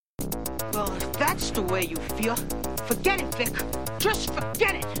that's the way you feel, forget it, Vic. Just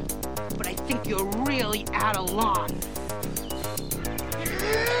forget it. But I think you're really out of line.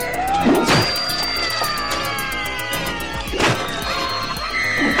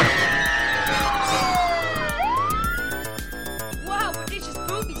 Wow, prodigious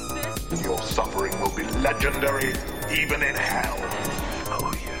boobies, sis. Your suffering will be legendary, even in hell.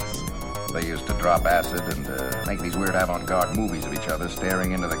 Oh, yes. They used to drop acid and make these weird avant-garde movies of each other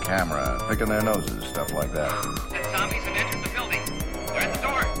staring into the camera, picking their noses, stuff like that. The zombies have entered the building. They're at the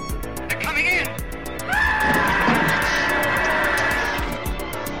door. They're coming in.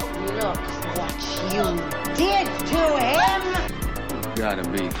 Look what you did to him! You gotta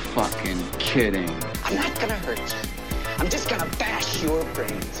be fucking kidding. I'm not gonna hurt you. I'm just gonna bash your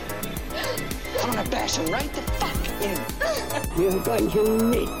brains. I'm gonna bash them right the fuck in. You're going to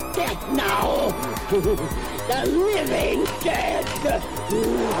meet death now! The living dead!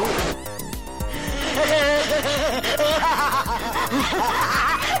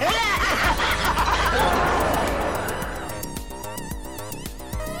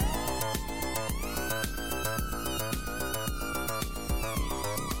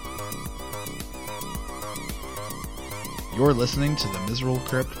 You're listening to the Miserable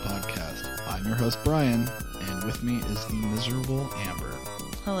Crypt podcast. I'm your host, Brian, and with me is the miserable Amber.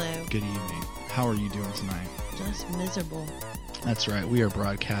 Hello. Good evening. How are you doing tonight? Just miserable. That's right. We are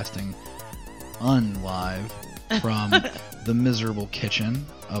broadcasting unlive from the miserable kitchen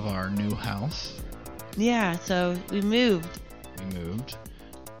of our new house. Yeah, so we moved.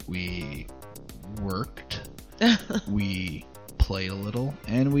 We worked. We played a little.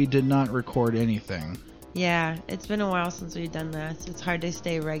 And we did not record anything. Yeah, it's been a while since we've done that. It's hard to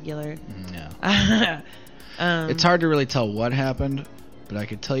stay regular. Yeah. It's hard to really tell what happened, but I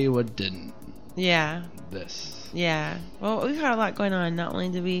could tell you what didn't. Yeah. This. Yeah. Well, we've had a lot going on. Not only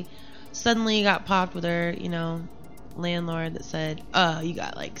did we suddenly got popped with our, landlord that said, you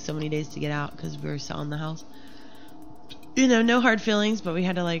got like so many days to get out because we were selling the house. No hard feelings, but we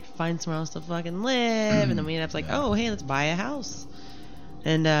had to like find somewhere else to fucking live. And then we ended up like, oh, hey, let's buy a house.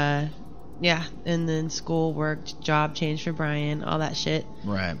 And, yeah, and then school, work, job change for Brian, all that shit.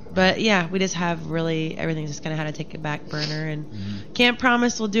 Right. But yeah, we just have really, everything just kind of had to take a back burner, and can't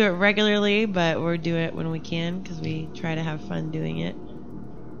promise we'll do it regularly, but we'll do it when we can because we try to have fun doing it.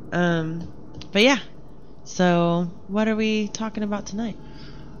 But yeah, so what are we talking about tonight?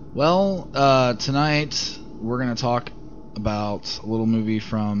 Well, tonight we're going to talk about a little movie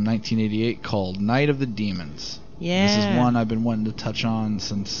from 1988 called Night of the Demons. Yeah. This is one I've been wanting to touch on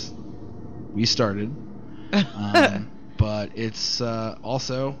since we started, but it's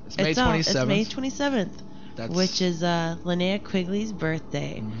also it's May 27th. It's May 27th, which is Linnea Quigley's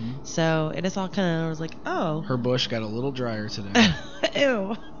birthday. Mm-hmm. So it is all kind of was like, oh, her bush got a little drier today.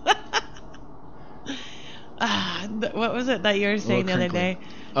 Ew. What was it that you were saying the other day?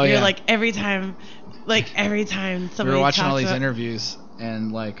 Oh, You're yeah. like every time somebody we were watching all these about interviews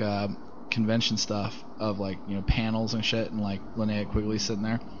and like convention stuff of like panels and shit, and like Linnea Quigley sitting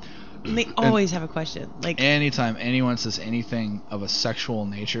there. And they always have a question. Like anytime anyone says anything of a sexual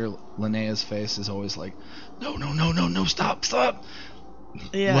nature, Linnea's face is always like, no, stop.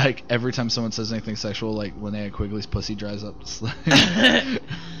 Yeah. Like every time someone says anything sexual, like Linnea Quigley's pussy dries up.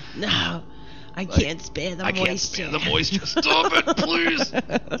 No, I can't stand the moisture. I can't stand the moisture. Stop it, please.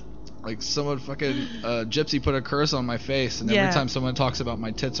 Like someone fucking gypsy put a curse on my face, and every time someone talks about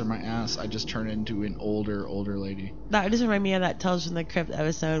my tits or my ass, I just turn into an older lady. That just reminded me of that Tales from the Crypt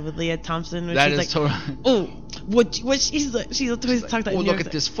episode with Leah Thompson. Where that she's is like, totally. Oh, what she's always talking about. Oh, look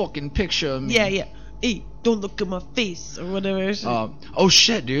at this fucking picture of me. Yeah. Hey, don't look at my face or whatever. Oh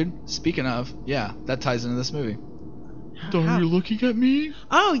shit, dude. Speaking of, yeah, that ties into this movie. Are you looking at me?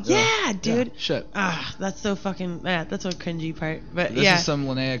 Oh yeah, dude. Yeah, shit. That's so fucking. That's a cringy part. But this is some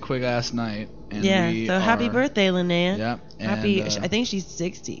Linnea Quig ass night. And happy birthday, Linnea. Yeah. Happy. I think she's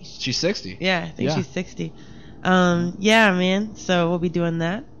 60. She's 60. Yeah, I think she's 60. Yeah, man. So we'll be doing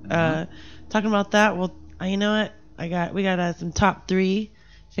that. Talking about that. Well, you know what? We got some top 3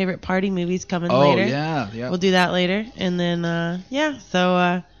 favorite party movies coming later. Oh yeah. We'll do that later, and then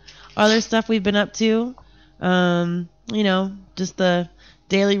So other stuff we've been up to. Just the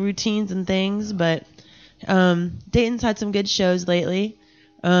daily routines and things, but Dayton's had some good shows lately.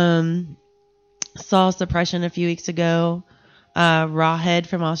 Saw Suppression a few weeks ago. Rawhead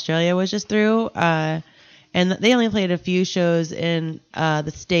from Australia was just through, and they only played a few shows in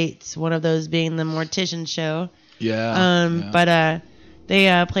the States, one of those being the Mortician show. But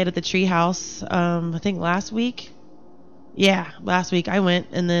they played at the Treehouse, I think last week. Yeah, last week I went,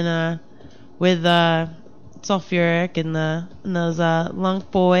 and then with Sulfuric and those Lunk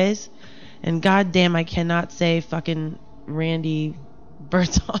boys, And goddamn, I cannot say fucking Randy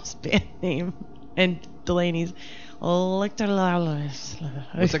Birdsall's band name and Delaney's Electrolysis.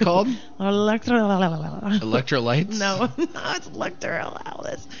 What's it called? Electrolysis. Electrolytes? No, it's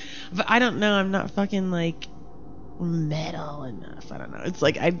Electrolysis. But I don't know. I'm not fucking like metal enough. I don't know. It's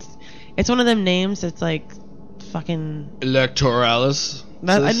like it's one of them names that's like fucking Electrolysis.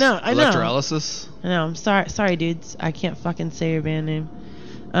 I know. Electrolysis. I know. I'm sorry, dudes. I can't fucking say your band name.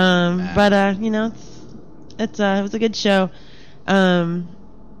 But you know, it was a good show. And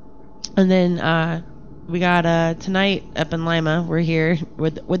then we got tonight up in Lima. We're here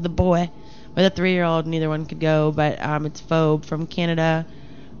with the boy, with a 3-year-old. Neither one could go, but it's Phobe from Canada.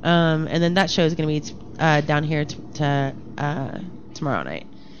 And then that show is gonna be down here tomorrow night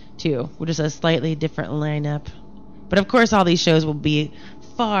too, which is a slightly different lineup. But of course, all these shows will be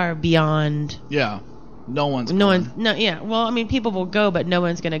far beyond. Yeah. No one's. Yeah. Well, I mean, people will go, but no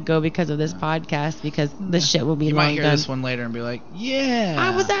one's gonna go because of this podcast, because this shit will be. You long might hear done. this one later and be like, "Yeah,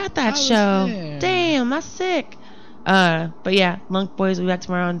 I was at that show. Damn, that's sick." But yeah, Lunk Boys will be back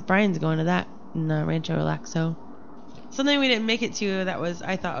tomorrow, and Brian's going to that in Rancho Relaxo. Something we didn't make it to that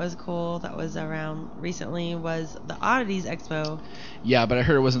I thought was cool, that was around recently, was the Oddities Expo. Yeah, but I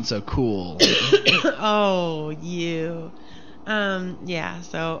heard it wasn't so cool. Oh, you. Yeah.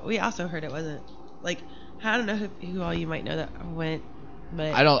 So we also heard it wasn't like, I don't know who all you might know that went,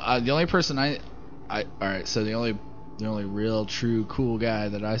 but I don't. The only person all right. So the only real true cool guy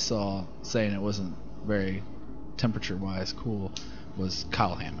that I saw saying it wasn't very temperature wise cool was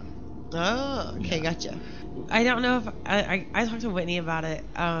Kyle Hammond. Oh, okay, yeah. Gotcha. I don't know if I talked to Whitney about it,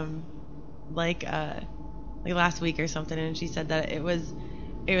 like last week or something, and she said that it was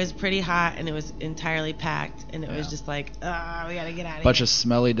pretty hot and it was entirely packed, and it was just like, we gotta get out of here. Bunch of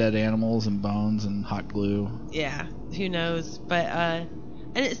smelly dead animals and bones and hot glue. Yeah, who knows? But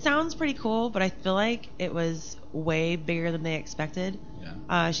and it sounds pretty cool, but I feel like it was way bigger than they expected.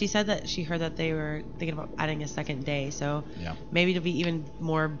 Yeah. She said that she heard that they were thinking about adding a second day, so maybe it'll be even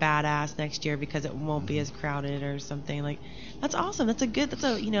more badass next year because it won't be as crowded or something. Like, that's awesome. That's a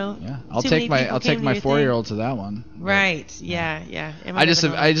Yeah, I'll take my 4-year-old to that one. Right. But, yeah. I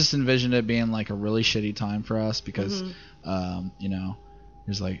just envisioned it being like a really shitty time for us because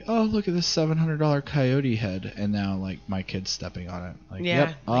there's like, oh, look at this $700 coyote head, and now like my kid's stepping on it. Like,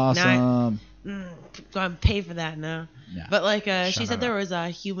 yep, awesome. Go and pay for that now. Yeah. But like she said there was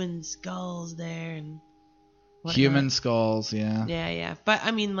human skulls there and whatnot. Human skulls, yeah. Yeah. But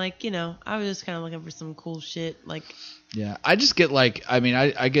I mean, like, I was just kind of looking for some cool shit, like. Yeah, I just get like, I mean,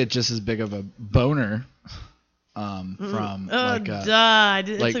 I get just as big of a boner from like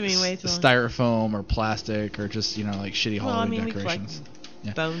styrofoam or plastic or just like shitty holiday decorations.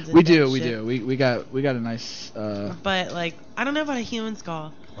 Yeah. Bones and we do. We got a nice. But like, I don't know about a human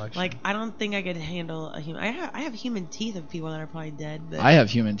skull. Collection. Like, I don't think I could handle a human. I have human teeth of people that are probably dead. But I have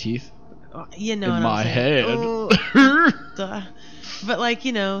human teeth. In my head. But like,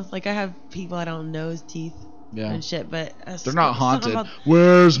 like I have people I don't know's teeth. Yeah. And shit, but they're not haunted.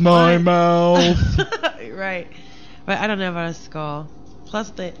 Where's my mouth? Right. But I don't know about a skull.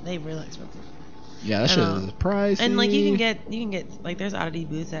 Plus, they really expensive. Yeah, that shit is pricey. And like, you can get like, there's oddity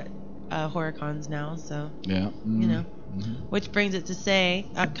booths at horror cons now, so yeah, which brings it to say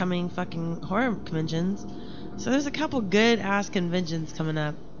upcoming fucking horror conventions. So there's a couple good ass conventions coming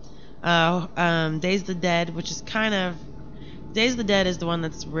up. Days of the Dead, which is kind of Days of the Dead is the one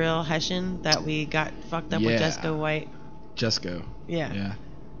that's real Hessian that we got fucked up with Jessica White. Jesco. Yeah.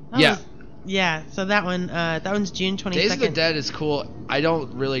 Yeah. So that one's June 22nd. Days of the Dead is cool. I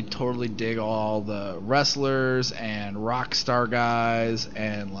don't really totally dig all the wrestlers and rock star guys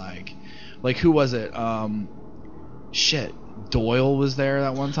and like who was it? Doyle was there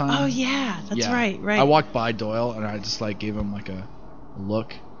that one time. Oh yeah, that's right. I walked by Doyle and I just like gave him like a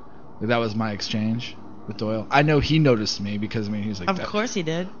look. That was my exchange with Doyle. I know he noticed me because he was like, of course he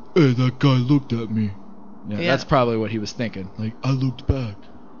did. Hey, that guy looked at me. Yeah, that's probably what he was thinking. Like, I looked back.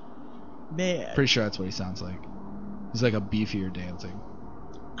 Man. Pretty sure that's what he sounds like. He's like a beefier dancing.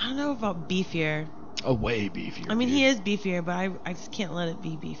 I don't know about beefier. Oh, way beefier. I mean, he is beefier, but I just can't let it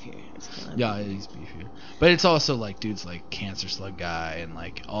be beefier. Yeah, he's beefier. But it's also like dudes like Cancer Slug Guy and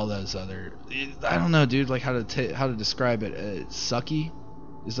like all those other. I don't know, dude. Like how to describe it. Sucky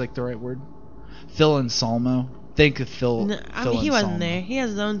is like the right word. Phil Anselmo. Think of Phil. No, Phil he wasn't Anselmo. there. He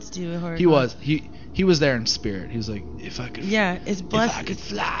has his own stupid horror. He was. He was there in spirit. He was like, if I could. Yeah, it's blessed. If I could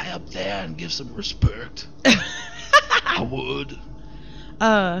fly up there and give some respect, I would.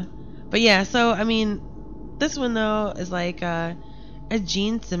 But yeah. So I mean, this one though is like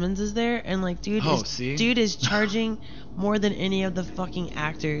Gene Simmons is there, and like, dude is charging more than any of the fucking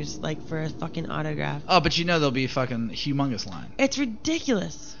actors, like, for a fucking autograph. Oh, but there'll be a fucking humongous line. It's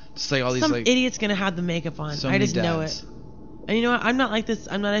ridiculous. Just like all these Some like idiot's gonna have the makeup on. so I many just know dads. it. And you know what? I'm not like this.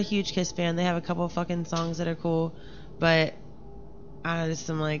 I'm not a huge Kiss fan. They have a couple of fucking songs that are cool, but I'm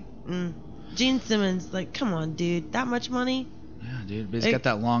like, Gene Simmons, like, come on, dude, that much money? Yeah, dude, but he's got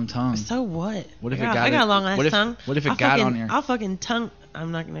that long tongue. So what? What if I got a long ass tongue. What if it got on your? I'll fucking tongue.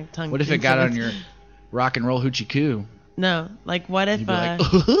 I'm not gonna tongue. What if Gene it got Simmons. on your rock and roll hoochie coo? No, like, what if? You'd be like,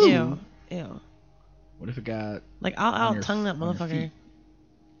 ew. What if it got? Like, I'll on your- tongue that on your motherfucker. feet?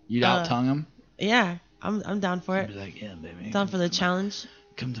 You'd out tongue him? Yeah, I'm down for it. You'd be like, yeah, baby. Down for the challenge.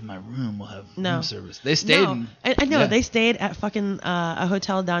 Come to my room. We'll have No. room service. They stayed. No, I know. They stayed at fucking a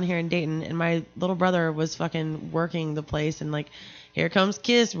hotel down here in Dayton, and my little brother was fucking working the place, and like, here comes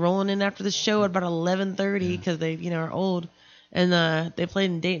Kiss rolling in after the show at about 11:30 because they, are old, and they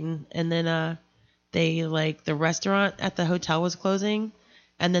played in Dayton, and then they like the restaurant at the hotel was closing,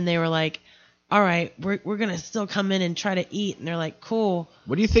 and then they were like, all right, we're gonna still come in and try to eat, and they're like, cool.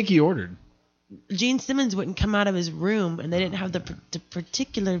 What do you think he ordered? Gene Simmons wouldn't come out of his room, and they didn't have the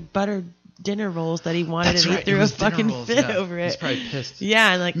particular buttered dinner rolls that he wanted, That's and he right, threw it a was dinner fucking rolls, fit yeah. over it. He's probably pissed.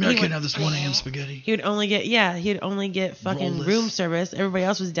 Yeah, and like, I can't have this 1 a.m. spaghetti. He would only get fucking Rollless. room service. Everybody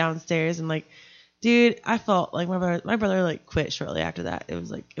else was downstairs, and like, dude, I felt like my brother like quit shortly after that. It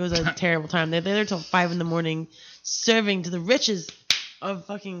was a terrible time. They're there till 5 a.m. serving to the riches of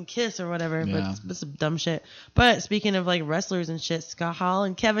fucking Kiss or whatever. Yeah. But it's some dumb shit. But speaking of like wrestlers and shit, Scott Hall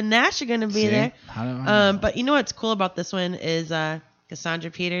and Kevin Nash are gonna be there. How do I know? But you know what's cool about this one is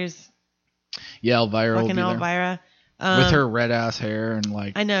Cassandra Peters, Yeah, Elvira will be fucking there. Elvira, With her red ass hair and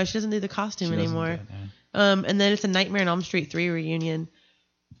like. I know she doesn't do the costume she doesn't anymore. do it, yeah. And then it's a Nightmare on Elm Street 3 reunion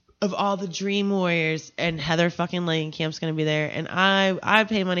of all the Dream Warriors, and Heather fucking Langenkamp's gonna be there, and I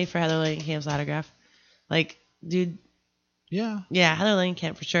pay money for Heather Langenkamp's autograph. Like, dude. Yeah, Heather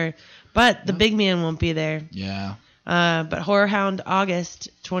Langenkamp for sure. But the big man won't be there. Yeah. But Horror Hound August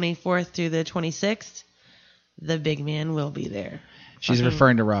 24th through the 26th, the big man will be there. She's Fucking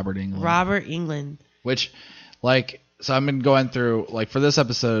referring to Robert Englund. Robert Englund. Which, like, so I've been going through, like, for this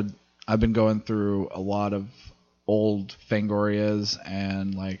episode, I've been going through a lot of old Fangorias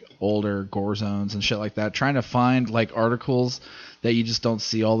and, like, older Gore Zones and shit like that, trying to find, like, articles that you just don't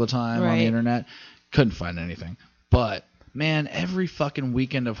see all the time on the internet. Couldn't find anything. But, man, every fucking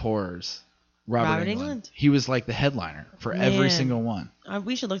weekend of horrors, Robert Englund. He was, like, the headliner for every single one.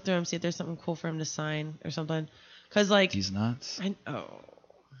 We should look through him, see if there's something cool for him to sign or something. Because, like... He's nuts.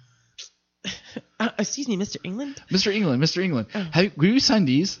 Excuse me, Mr. England? Mr. England. Will you sign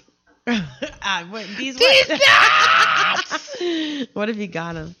these? These what if he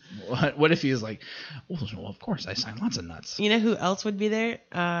got him? What if he was like, well, of course, I sign lots of nuts. You know who else would be there?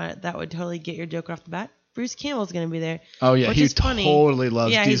 That would totally get your joke off the bat? Bruce Campbell's going to be there. Oh, yeah. He totally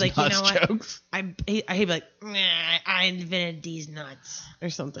loves he's these like, nuts you know what? jokes. He'd be like, nah, I invented these nuts or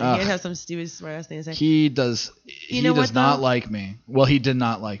something. He'd have some stupid smart ass thing to say. He does not like me. Well, he did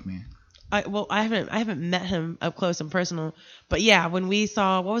not like me. I haven't met him up close and personal, but yeah, when we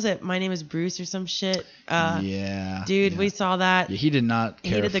saw, what was it? My Name is Bruce or some shit. Dude, we saw that. Yeah, he did not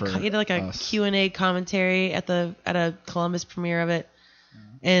care for He did like a us. Q&A commentary at a Columbus premiere of it,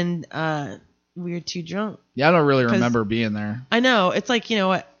 and we were too drunk. Yeah, I don't really remember being there. I know, it's like,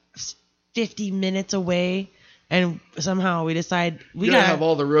 50 minutes away, and somehow we decide we gotta have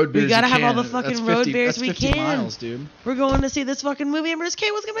all the road beers. We gotta you have can. all the fucking That's road 50, beers that's we 50 can. miles, dude. We're going to see this fucking movie, and Bruce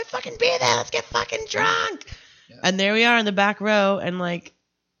Campbell's gonna fucking be there. Let's get fucking drunk. Yeah. And there we are in the back row, and like,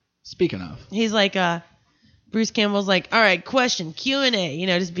 speaking of, he's like, Bruce Campbell's like, all right, question, Q&A,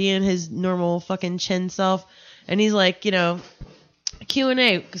 just being his normal fucking chin self, and he's like,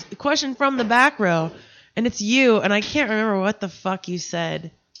 Q&A, question from the back row, and it's you, and I can't remember what the fuck you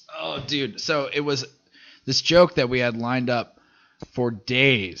said. Oh, dude, so it was this joke that we had lined up for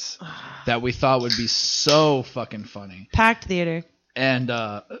days that we thought would be so fucking funny. Packed theater. And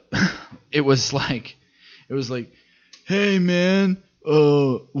it was like, hey man,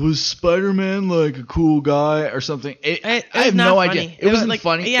 was Spider-Man like a cool guy or something? I have no idea. It wasn't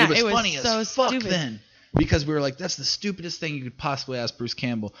funny. Yeah, it was funny so as fuck stupid. then. Because we were like, that's the stupidest thing you could possibly ask Bruce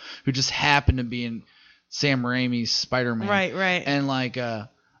Campbell, who just happened to be in Sam Raimi's Spider-Man. Right. And like,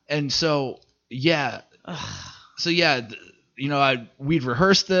 and so, yeah. We'd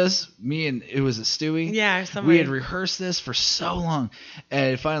rehearsed this. Me and it was a Stewie. Yeah, somebody. We had rehearsed this for so long,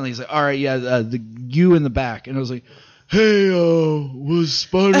 and finally he's like, "All right, you in the back," and I was like, "Hey, was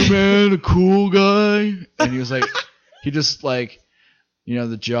Spider-Man a cool guy?" And he was like, he just like,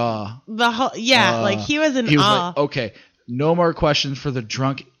 the jaw. The whole like he was in he was awe. like, okay, No more questions for the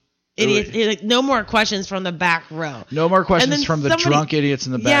drunk idiots. Like, no more questions from the back row. No more questions from the drunk idiots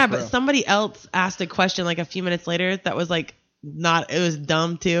in the back row. Yeah, but somebody else asked a question like a few minutes later that was like it was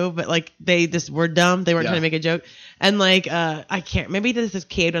dumb too, but like they just were dumb. They weren't trying to make a joke. And like I can't, maybe this is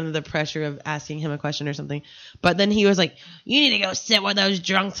caved under the pressure of asking him a question or something. But then he was like, "You need to go sit with those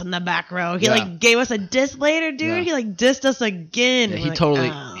drunks in the back row." He like gave us a diss later, dude. Yeah. He like dissed us again. Yeah,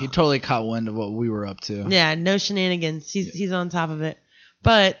 he totally caught wind of what we were up to. Yeah, no shenanigans. He's on top of it.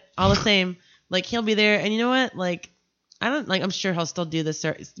 But all the same, like he'll be there, and you know what? Like I'm sure he'll still do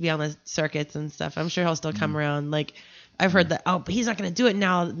be on the circuits and stuff. I'm sure he'll still come around. Like I've heard that. Oh, but he's not going to do it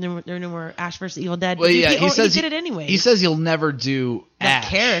now. There are no more Ash vs. Evil Dead. Well, yeah, he says he did it anyway. He says he'll never do that Ash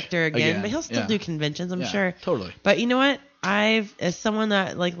character again, but he'll still do conventions. I'm sure. Totally. But you know what? As someone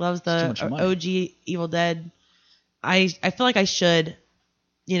that like loves the OG Evil Dead, I feel like I should,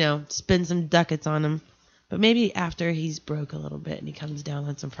 spend some ducats on him. But maybe after he's broke a little bit and he comes down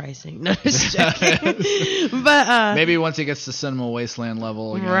on some pricing. No, just joking. But maybe once he gets to Cinema Wasteland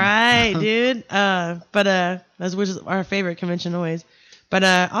level again. Right, dude. Which is our favorite convention always.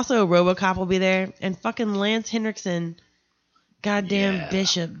 But also RoboCop will be there, and fucking Lance Henriksen, goddamn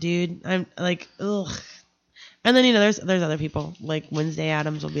Bishop, dude. I'm like, ugh. And then there's other people like Wednesday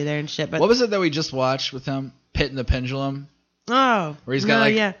Addams will be there and shit. But what was it that we just watched with him? Pit and the Pendulum. Oh, where he's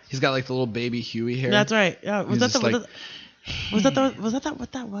got he's got like the little baby Huey hair. That's right. Yeah, was that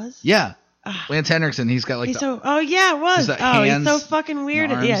what that was? Yeah, Lance Henriksen. He's got like it was. He's so fucking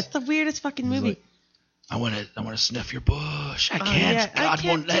weird. Yeah, it's the weirdest fucking movie. Like, I want to sniff your bush. I can't. God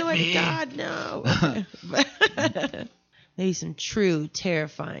won't let me. God no. Maybe some true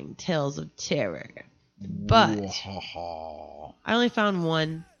terrifying tales of terror, but I only found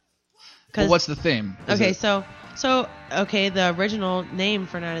one. Well, what's the theme? The original name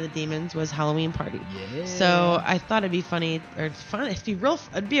for Night of the Demons was Halloween Party. Yeah. So I thought it'd be funny, or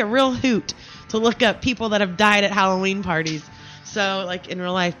it'd be a real hoot to look up people that have died at Halloween parties. So like in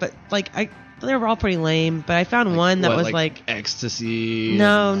real life, but like they were all pretty lame. But I found one that was like ecstasy.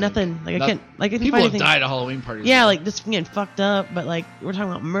 No, nothing. Like I couldn't people find have died at Halloween parties. Yeah, like this getting fucked up, but like we're talking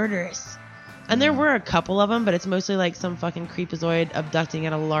about murderous. And there were a couple of them, but it's mostly like some fucking creepazoid abducting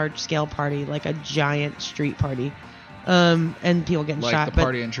at a large-scale party, like a giant street party, and people getting shot. Like the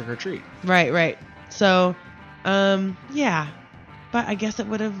party in Trick or Treat. Right. So, yeah. But I guess it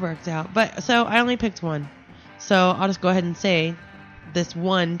would have worked out. But so I only picked one. So I'll just go ahead and say this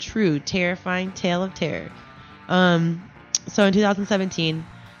one true terrifying tale of terror. So in 2017,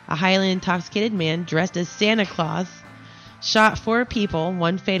 a highly intoxicated man dressed as Santa Claus shot 4 people,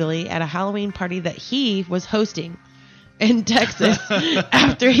 one fatally, at a Halloween party that he was hosting in Texas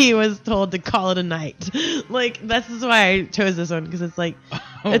after he was told to call it a night. Like, that's why I chose this one, because it's like,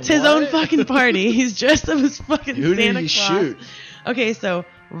 it's his own fucking party. He's dressed up as fucking Who Santa did he Claus. Shoot? Okay, so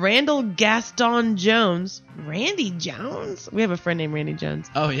Randall Gaston Jones. Randy Jones? We have a friend named Randy Jones.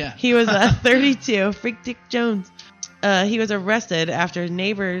 Oh, yeah. He was 32, Freak Dick Jones. He was arrested at a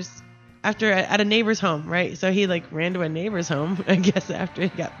neighbor's home, right? So he like ran to a neighbor's home, I guess, after he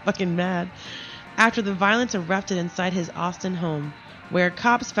got fucking mad. After the violence erupted inside his Austin home, where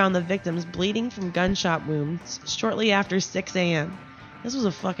cops found the victims bleeding from gunshot wounds shortly after 6 a.m. This was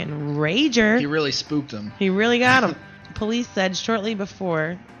a fucking rager. He really spooked him. He really got him. Police said shortly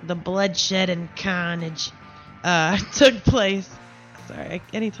before the bloodshed and carnage took place. Sorry,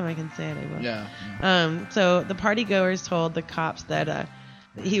 anytime I can say it, I will. Yeah. So the partygoers told the cops that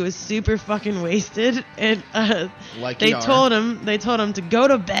he was super fucking wasted, and they told him to go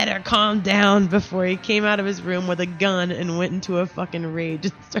to bed or calm down before he came out of his room with a gun and went into a fucking rage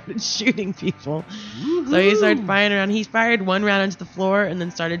and started shooting people. Woo-hoo. So he started firing around. He fired one round into the floor and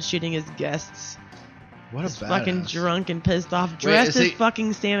then started shooting his guests. What a badass. Fucking drunk and pissed off, dressed as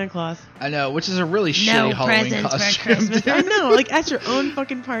fucking Santa Claus. I know, which is a really shitty Halloween costume. For Christmas. I know, like at your own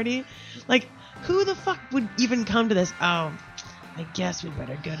fucking party. Like, who the fuck would even come to this? Oh, I guess we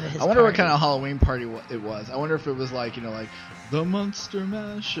better go to his I wonder party. what kind of Halloween party it was. I wonder if it was like, like the Monster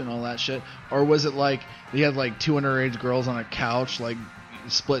Mash and all that shit. Or was it like they had like 2 underage girls on a couch, like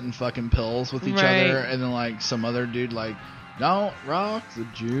splitting fucking pills with each other, and then like some other dude like, don't rock the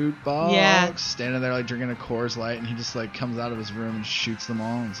jukebox, standing there like drinking a Coors Light, and he just like comes out of his room and shoots them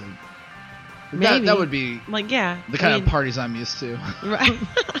all. And it's like, maybe that would be like, the kind of parties I'm used to. Right.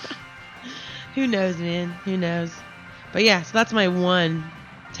 Who knows, man? Who knows? But yeah, so that's my one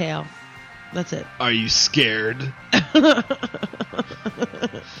tale. That's it. Are you scared?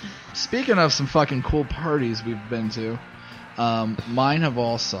 Speaking of some fucking cool parties we've been to, mine have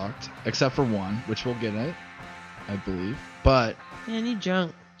all sucked except for one, which we'll get at, I believe. But man, you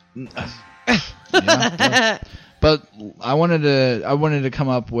drunk. Yeah. But I wanted to come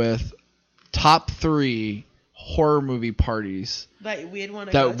up with top 3 horror movie parties that we'd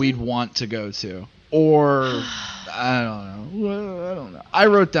want to go to, or I don't know. I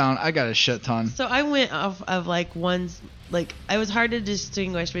wrote down. I got a shit ton. So I went off of like ones like it was hard to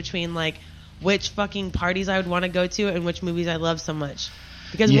distinguish between like which fucking parties I would want to go to and which movies I love so much,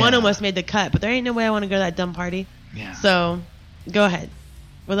 because one almost made the cut, but there ain't no way I want to go to that dumb party. Yeah. So go ahead,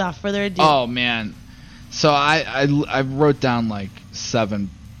 without further ado. Oh man, so I wrote down like 7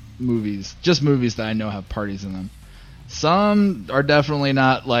 movies, just movies that I know have parties in them. Some are definitely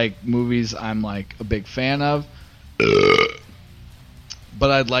not like movies I'm like a big fan of,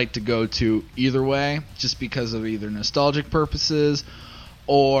 but I'd like to go to either way, just because of either nostalgic purposes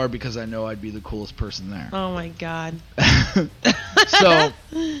or because I know I'd be the coolest person there. Oh my god. So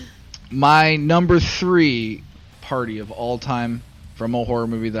my number 3 party of all time from a horror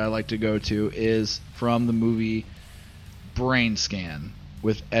movie that I like to go to is from the movie Brain Scan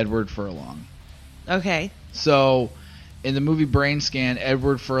with Edward Furlong. Okay. So in the movie Brain Scan,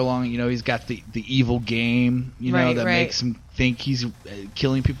 Edward Furlong, you know, he's got the evil game, you know, that makes him think he's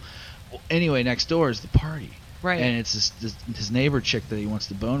killing people. Well, anyway, next door is the party. Right. And it's his neighbor chick that he wants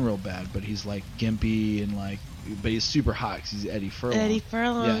to bone real bad, but he's like gimpy and like, but he's super hot because he's Eddie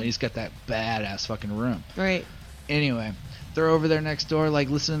Furlong. Yeah, and he's got that badass fucking room. Right. Anyway, they're over there next door, like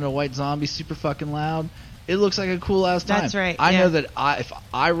listening to White Zombie super fucking loud. It looks like a cool ass time. That's right. I know that if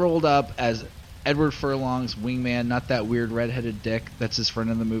I rolled up as Edward Furlong's wingman, not that weird redheaded dick that's his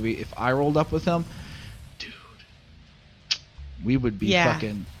friend in the movie, if I rolled up with him, dude, we would be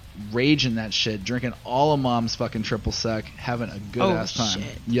fucking raging that shit, drinking all of Mom's fucking triple sec, having a good ass time.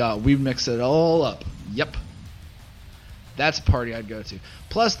 Shit. Yeah, we'd mix it all up. Yep. That's a party I'd go to.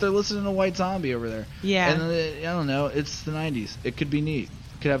 Plus, they're listening to White Zombie over there. Yeah. And I don't know, it's the 90s. It could be neat.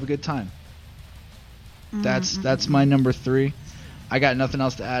 Could have a good time. That's my number 3. I got nothing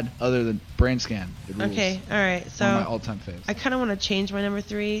else to add other than Brain Scan. It rules. Okay, all right. So one of my all-time faves. I kind of want to change my number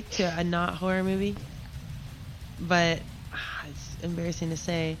 3 to a not horror movie, but it's embarrassing to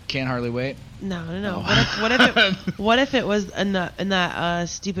say. Can't Hardly Wait. No. Oh. What if it was in that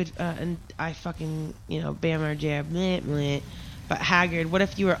stupid and I fucking Bam or Jab, but Haggard. What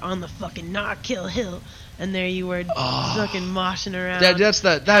if you were on the fucking Not Kill Hill? And there you were, fucking moshing around.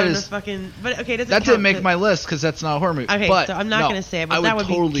 That is fucking. But okay, that didn't make my list because that's not a horror movie. Okay, but so I'm not gonna say it, but that would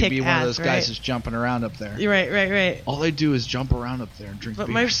totally be one of those kick-ass, guys right? just jumping around up there. You're right. All they do is jump around up there and drink but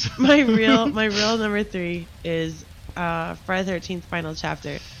beers. my real number 3 is Friday the 13th Final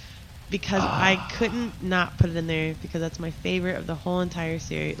Chapter, because I couldn't not put it in there because that's my favorite of the whole entire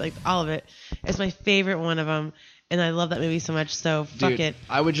series, like all of it. It's my favorite one of them. And I love that movie so much, so fuck it.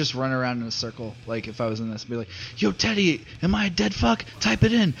 I would just run around in a circle, like if I was in this, be like, "Yo, Teddy, am I a dead fuck? Type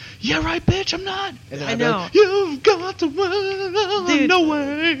it in." "Yeah, right, bitch, I'm not." And then I know. Like, "You've got to run, dude. No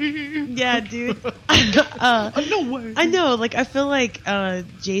way." Yeah, dude. No way. I know. Like, I feel like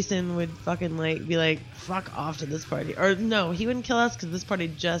Jason would fucking like be like, "Fuck off to this party," or no, he wouldn't kill us because this party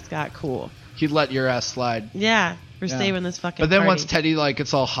just got cool. He'd let your ass slide. Yeah, we're saving this fucking. But then party. once Teddy like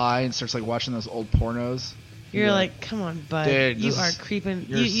gets all high and starts like watching those old pornos. You're like, come on, bud. Dude, you are creeping.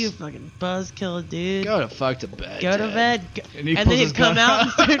 You fucking buzzkill, dude. Go to fuck to bed. Go to bed. And then he'd come out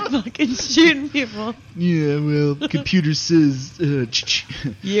and start fucking shooting people. Yeah, well, computer says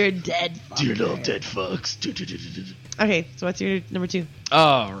you're dead. You're all dead fucks. Okay, so what's your number 2?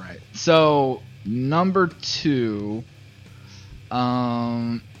 All right. So number 2,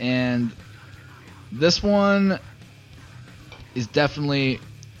 and this one is definitely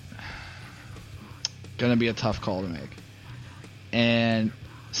gonna be a tough call to make, and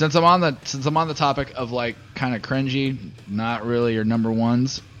since I'm on the topic of like kind of cringy, not really your number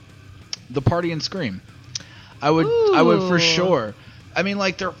ones, The Party and Scream. I would for sure. I mean,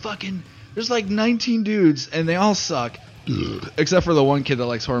 like there's like 19 dudes and they all suck except for the one kid that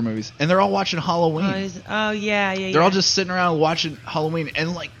likes horror movies, and they're all watching Halloween. Oh yeah. They're all just sitting around watching Halloween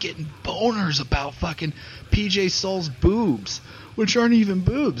and like getting boners about fucking PJ Soul's boobs, which aren't even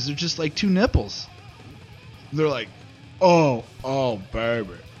boobs, they're just like 2 nipples. They're like, oh, baby,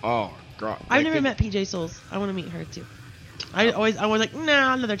 oh, God. I've never met PJ Souls. I want to meet her too. I was like,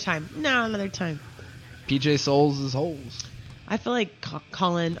 no, another time. PJ Souls is holes. I feel like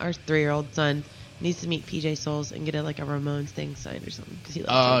Colin, our 3-year-old son, needs to meet PJ Souls and get a Ramones thing signed or something because he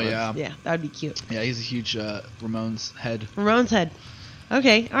loves Ramones. Yeah, that would be cute. Yeah, he's a huge Ramones head.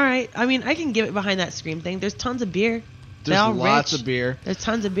 Okay, all right. I mean, I can give it behind that Scream thing. There's tons of beer. There's lots of beer. There's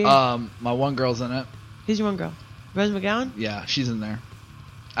tons of beer. My one girl's in it. Who's your one girl? Rose McGowan? Yeah, she's in there.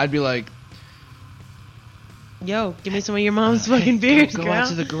 I'd be like, Yo, give me some of your mom's fucking beers, go girl. out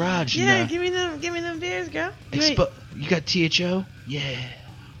to the garage. Yeah, and, give me them beers, girl. you got THO? Yeah.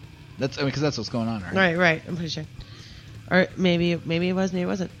 Because that's what's going on, right? Right. I'm pretty sure. Or maybe it was, maybe it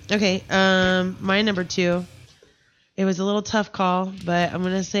wasn't. Okay. My number 2. It was a little tough call, but I'm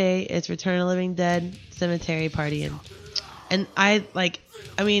gonna say it's Return of the Living Dead Cemetery Party, and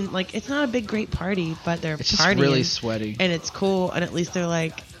it's not a big great party, but they're it's partying, just really sweaty, and it's cool, and at least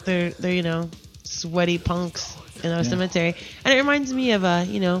they're sweaty punks in a cemetery, and it reminds me of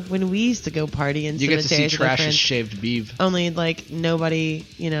when we used to go party in cemeteries. You get to see Trash's shaved beef. Only nobody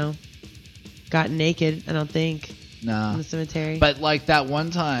got naked. I don't think. Nah. In the cemetery. But that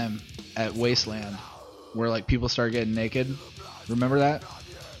one time at Wasteland, where people started getting naked. Remember that?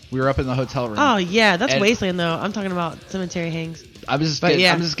 We were up in the hotel room. Oh yeah, that's Wasteland though. I'm talking about cemetery hangs. I'm just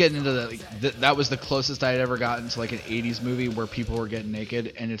getting into that was the closest I had ever gotten to an 80s movie where people were getting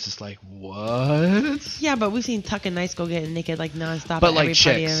naked, and it's just what? Yeah, but we've seen Tuck and Nice go getting naked nonstop. But at every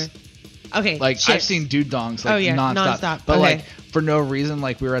chicks. Party ever. Okay. I've seen dude dongs nonstop. But okay. For no reason,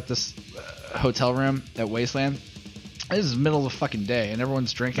 we were at this hotel room at Wasteland. This is the middle of the fucking day, and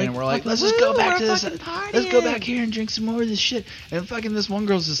everyone's drinking, and we're like, let's just go back to this. Let's go back here and drink some more of this shit. And fucking this one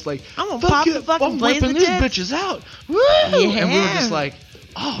girl's just like, I'm gonna pop the fucking blaze whipping these bitches out. Woo! Yeah. And we were just like,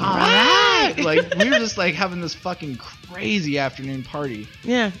 all right. We were just having this fucking crazy afternoon party.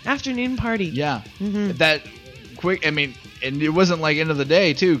 Yeah, afternoon party. Yeah. Mm-hmm. That quick, and it wasn't end of the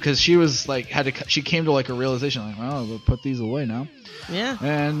day too, because she was she came to a realization well, we'll put these away now. Yeah.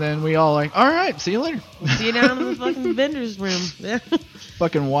 And then we all all right, see you later. We'll see you down in the fucking vendor's room. Yeah.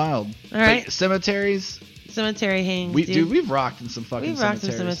 Fucking wild. All right. Cemeteries. Cemetery hangs. We've rocked in some fucking cemeteries. We've rocked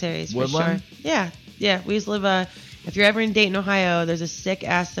in cemeteries Woodland? for sure. Yeah. We used to live if you're ever in Dayton, Ohio, there's a sick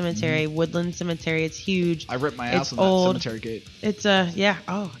ass cemetery, Woodland Cemetery. It's huge. I ripped my ass on that cemetery gate. It's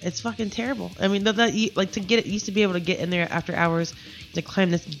it's fucking terrible. I mean, to get it, used to be able to get in there after hours to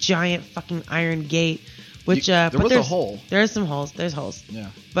climb this giant fucking iron gate. Which there was a hole. There's some holes. There's holes. Yeah.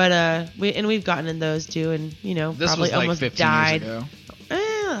 But we've gotten in those too, and this probably was almost 15 died. years ago.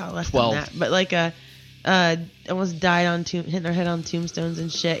 Less 12. than that. But almost died hitting their head on tombstones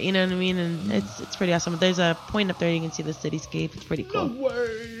and shit. You know what I mean? And it's pretty awesome. There's a point up there you can see the cityscape. It's pretty cool. No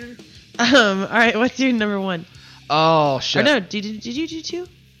way. All right. What's your number 1? Oh shit. Or no, did you do 2?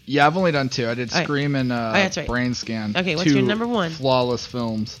 Yeah, I've only done 2. I did Scream and that's right. Brain Scan. Okay, what's your number 1? Flawless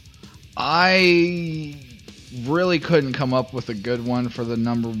films. I really couldn't come up with a good one for the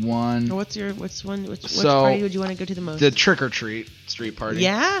number 1. Which party would you want to go to the most? The Trick or Treat street party.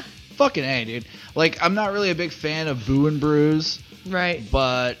 Yeah? Fucking A, dude. I'm not really a big fan of Boo and Brews. Right.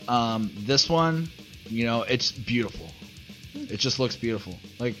 But this one, it's beautiful. It just looks beautiful.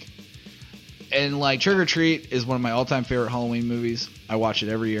 And Trick or Treat is one of my all-time favorite Halloween movies. I watch it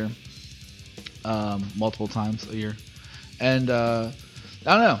every year. Multiple times a year. And I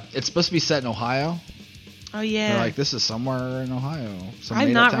don't know. It's supposed to be set in Ohio. Oh yeah. They're this is somewhere in Ohio. I've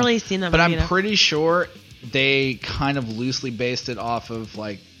not really seen that movie. But I'm pretty sure they kind of loosely based it off of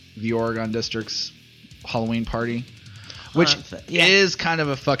the Oregon District's Halloween party, which is kind of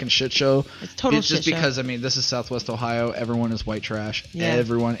a fucking shit show. It's total shit show. Just because this is Southwest Ohio. Everyone is white trash. Yeah.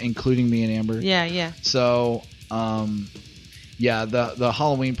 Everyone, including me and Amber. Yeah. So, the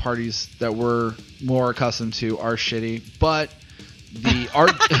Halloween parties that we're more accustomed to are shitty, but the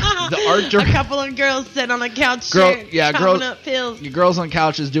art a couple of girls sitting on a couch, chopping up pills. Your girls on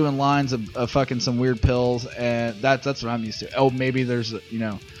couches doing lines of fucking some weird pills, and that's what I'm used to. Oh, maybe there's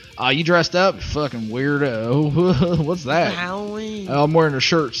you dressed up, fucking weirdo. What's that? Halloween. I'm wearing a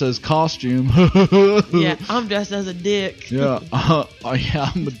shirt that says costume. Yeah, I'm dressed as a dick. Yeah, I'm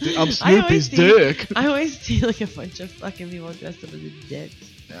Snoopy's dick. I always see a bunch of fucking people dressed up as dicks.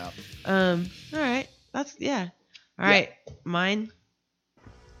 Yeah. All right. All right. Mine.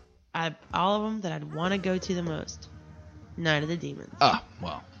 All of them that I'd want to go to the most. Night of the Demons. Oh,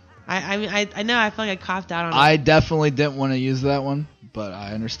 well. I mean, I know I feel like I coughed out on it. I definitely didn't want to use that one, but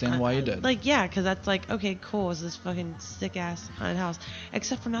I understand why you did. Yeah, because that's okay, cool. It's this fucking sick-ass haunted house.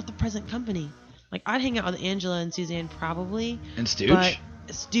 Except for not the present company. I'd hang out with Angela and Suzanne probably. And Stooge? But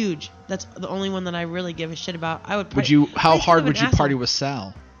Stooge. That's the only one that I really give a shit about. How hard would you party with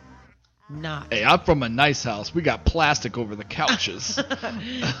Sal? Not. Hey, I'm from a nice house. We got plastic over the couches.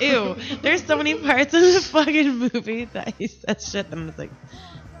 Ew. There's so many parts of the fucking movie that he says shit and I'm just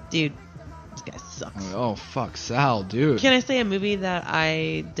dude, this guy sucks. Oh, fuck, Sal, dude. Can I say a movie that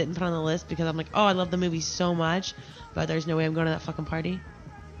I didn't put on the list because I'm I love the movie so much, but there's no way I'm going to that fucking party?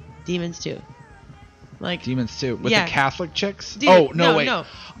 Demons 2. Demons 2 with the Catholic chicks? Dude, wait. No.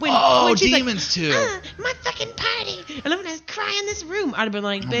 When Demons 2. My fucking party. And I'm gonna cry in this room. I'd have been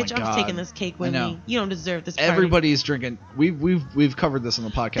like, bitch, I'm taking this cake with me. You don't deserve this party. Everybody's drinking. We've covered this on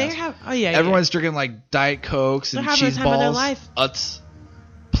the podcast. Everyone's drinking like Diet Cokes and cheese balls, Utz,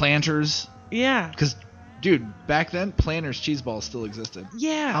 Planters. Yeah. Because, dude, back then, Planters cheese balls still existed.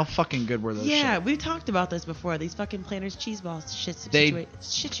 Yeah. How fucking good were those? Yeah, shit? We've talked about this before. These fucking Planters cheese balls, situation.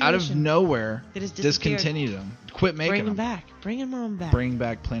 Out of nowhere, discontinued them. Quit making them. Bring them back. Bring them on back. Bring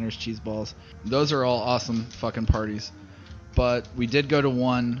back Planters cheese balls. Those are all awesome fucking parties. But we did go to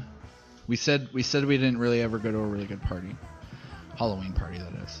one. We said we didn't really ever go to a really good party. Halloween party,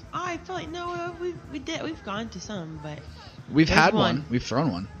 that is. Oh, I feel like no, we did. We've gone to some, but we've had one. We've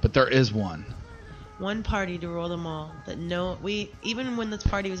thrown one, but there is one. One party to rule them all. That even when this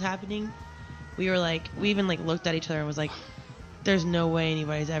party was happening, we even looked at each other and was like, "There's no way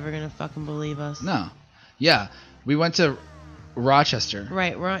anybody's ever gonna fucking believe us." No. Yeah, we went to Rochester.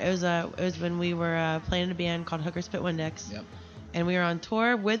 Right. It was when we were playing in a band called Hooker Spit Windex. Yep. And we were on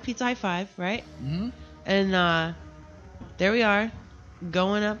tour with Pizza High Five, right? Mm-hmm. And there we are,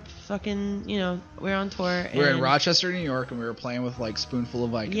 going up fucking, we're on tour. We're in Rochester, New York, and we were playing with, like, Spoonful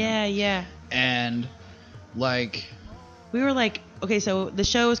of Viking. Yeah. And, like... We were like, okay, so the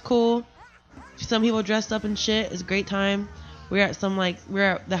show was cool. Some people dressed up and shit. It was a great time. We were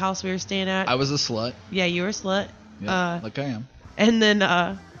at the house we were staying at. I was a slut. Yeah, you were a slut. Yeah, like I am. And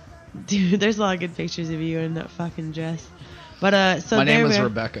then, dude, there's a lot of good pictures of you in that fucking dress. But, so my name was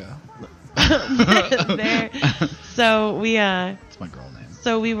Rebecca. So we it's my girl name.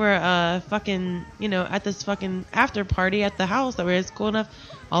 So we were fucking at this fucking after party at the house that was cool enough.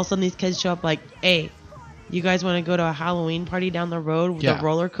 All of a sudden these kids show up like, hey, you guys want to go to a Halloween party down the road with a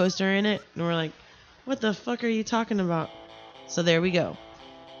roller coaster in it? And we're like, what the fuck are you talking about? So there we go.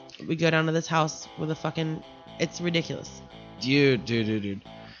 We go down to this house with a fucking, it's ridiculous. Dude.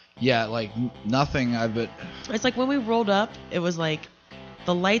 Yeah, like nothing It's like when we rolled up, it was like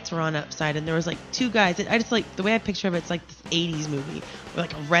the lights were on upside and there was like two guys. I just like the way I picture of it's like this 80s movie with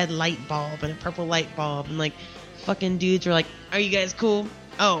like a red light bulb and a purple light bulb and like fucking dudes were like, are you guys cool?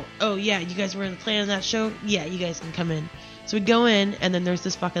 Oh yeah, you guys were playing that show? Yeah, you guys can come in. So we go in and then there's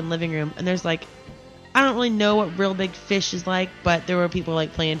this fucking living room and there's like, I don't really know what Real Big Fish is like, but there were people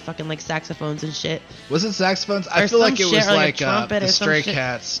like playing fucking like saxophones and shit. Was it saxophones? I feel like it was like the Stray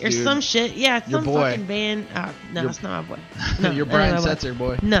Cats, dude. Or some shit. Yeah, it's some fucking band. No, it's not my boy. No, you're Brian Setzer,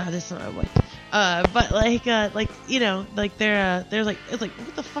 boy. No, this is not my boy. But like they're like, it's like,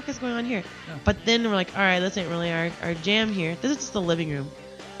 what the fuck is going on here? Yeah. But then we're like, all right, this ain't really our jam here. This is just the living room.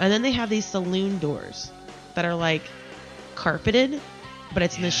 And then they have these saloon doors that are like carpeted, but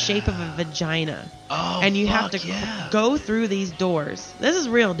it's in the shape of a vagina. Oh, and you have to go through these doors. This is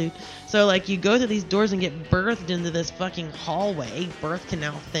real, dude. So, like, you go through these doors and get birthed into this fucking hallway, birth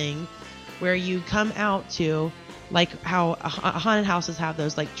canal thing, where you come out to, like, how haunted houses have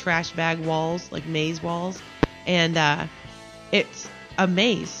those, like, trash bag walls, like maze walls. And it's a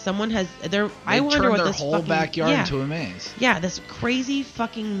maze. Someone has... I wonder what this whole backyard into a maze. Yeah, this crazy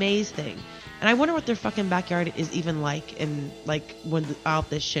fucking maze thing. And I wonder what their fucking backyard is even like, and like without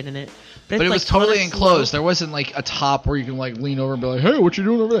this shit in it. But it was totally enclosed. There wasn't like a top where you can like lean over and be like, "Hey, what you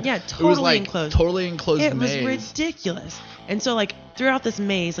doing over there?" Yeah, totally it was, like, enclosed. Totally enclosed. It maze. was ridiculous. And so like throughout this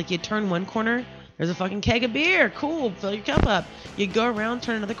maze, like you turn one corner, there's a fucking keg of beer. Cool, fill your cup up. You go around,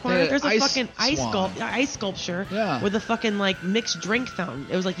 turn another corner. There's a fucking ice sculpture with a fucking like mixed drink fountain.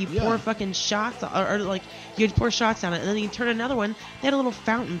 It was like you pour fucking shots, or like you'd pour shots down it, and then you turn another one. They had a little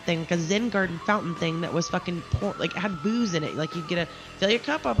fountain thing, like a Zen garden fountain thing that was fucking like it had booze in it. Like you get fill your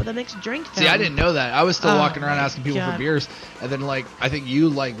cup up with a mixed drink fountain. See, I didn't know that. I was still walking around asking people for beers, and then like I think you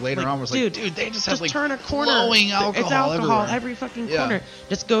like later on was like, dude, they just have like turn a corner. Flowing alcohol. It's alcohol everywhere. every fucking corner.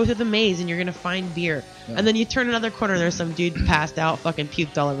 Just go through the maze and you're gonna find beer. Yeah. And then you turn another corner, there's some dude passed out, fucking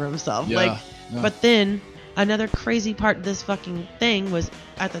puked all over himself. But then another crazy part of this fucking thing was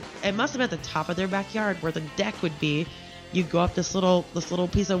it must have been at the top of their backyard where the deck would be. You go up this little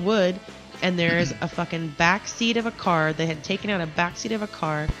piece of wood, and there's a fucking back seat of a car. They had taken out a back seat of a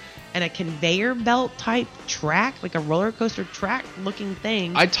car and a conveyor belt type track, like a roller coaster track looking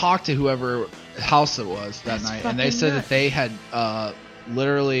thing. I talked to whoever house it was that night, and they said that they had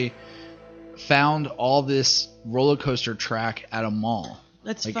literally found all this roller coaster track at a mall.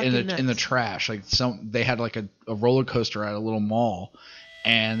 That's like fucking nuts. In the trash. Like they had like a roller coaster at a little mall,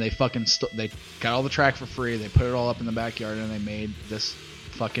 and they fucking they got all the track for free. They put it all up in the backyard, and they made this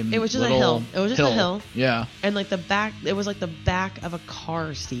fucking. It was just a hill. It was just a hill. Yeah. And like it was like the back of a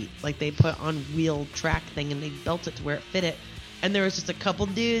car seat. Like they put on wheel track thing, and they built it to where it fit it. And there was just a couple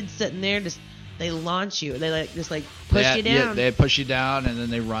dudes sitting there, they launch you. They like just like push you down. Yeah, they push you down, and then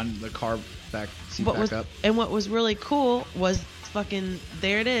they run the car back up. And what was really cool was fucking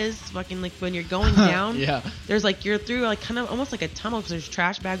there it is. Fucking like when you're going down. Yeah. There's like you're through like kind of almost like a tunnel because there's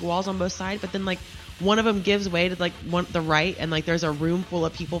trash bag walls on both sides, but then like one of them gives way to like the right, and like there's a room full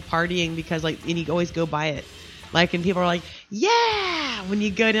of people partying because like and you always go by it. Like, and people are like, yeah, when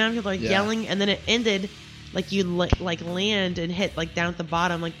you go down, people are like yelling, and then it ended, like you like land and hit like down at the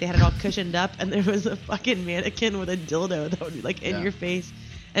bottom, like they had it all cushioned up, and there was a fucking mannequin with a dildo that would be like in your face.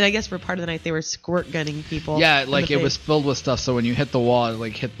 And I guess for part of the night they were squirt gunning people. Yeah, like it was filled with stuff, so when you hit the wall, it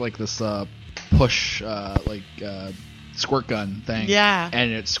like hit like this push squirt gun thing. Yeah.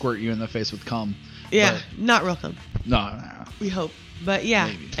 And it squirt you in the face with cum. Yeah, but, not real cum. No. We hope. But yeah,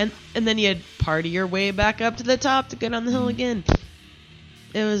 maybe. and then you'd party your way back up to the top to go down the hill again.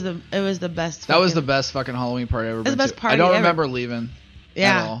 It was the best. That was the best fucking Halloween party I've ever been to. Best party I don't ever. remember leaving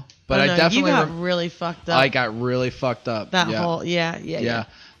at all. But I definitely you got really fucked up. I got really fucked up. That whole yeah.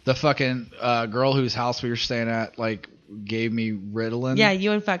 The fucking girl whose house we were staying at like gave me Ritalin. Yeah,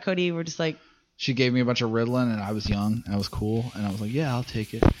 you and Fat Cody were just like. She gave me a bunch of Ritalin, and I was young, and I was cool, and I was like, yeah, I'll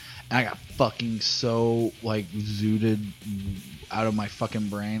take it. And I got fucking so like zooted out of my fucking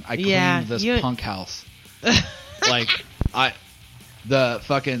brain. I cleaned this punk house. Like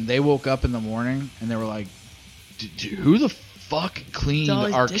they woke up in the morning and they were like, who the fuck cleaned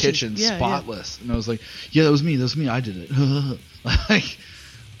our kitchen spotless? And I was like, yeah, that was me. I did it. Like.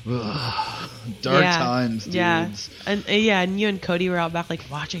 Dark times, dudes. Yeah, and you and Cody were out back like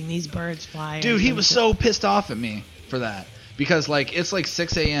watching these birds fly. Dude, he was so pissed off at me for that because like it's like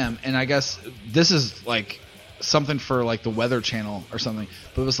 6 a.m. and I guess this is like something for like the Weather Channel or something,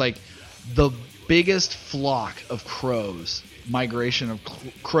 but it was like the biggest flock of migration of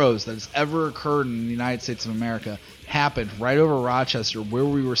crows that has ever occurred in the United States of America happened right over Rochester where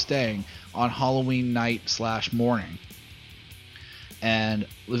we were staying on Halloween night / morning. And it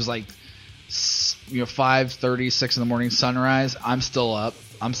was like, 5:30, 6 in the morning, sunrise. I'm still up.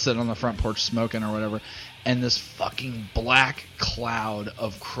 I'm sitting on the front porch smoking or whatever. And this fucking black cloud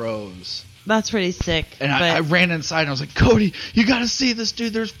of crows. That's pretty sick. And I ran inside and I was like, Cody, you gotta see this,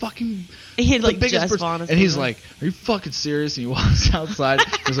 dude. There's fucking he the like biggest just fallen asleep. And he's like, are you fucking serious? And he walks outside.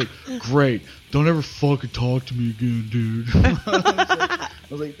 He's like, great. Don't ever fucking talk to me again, dude. I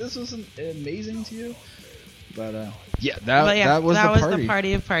was like, this wasn't amazing to you? But that was the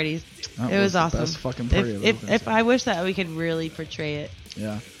party of parties. It was awesome. Best fucking party if I wish that we could really portray it.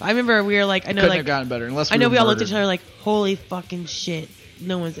 Yeah. I remember we were like, I know, couldn't like have gotten better unless I know we all looked at each other like, holy fucking shit!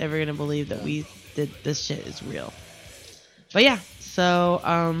 No one's ever gonna believe that we did this shit is real. But yeah, so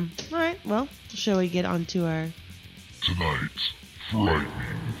all right, well, shall we get on to our tonight's frightening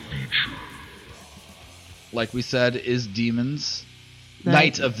feature? Like we said, is demons.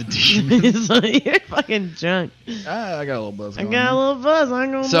 Night of the Demons. You're fucking drunk. I got a little buzz. I got a little buzz.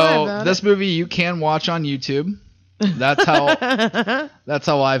 I'm gonna So this movie you can watch on YouTube. That's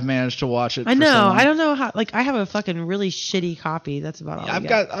how I've managed to watch it. I know. I don't know how. Like I have a fucking really shitty copy. That's about all. I've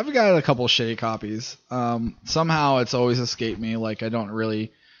got a couple shitty copies. Somehow it's always escaped me. Like I don't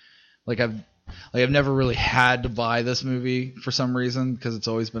really. I've never really had to buy this movie for some reason because it's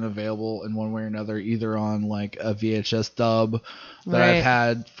always been available in one way or another, either on like a VHS dub that I've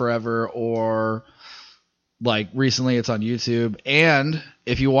had forever, or like recently it's on YouTube. And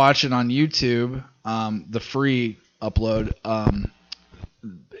if you watch it on YouTube, the free upload,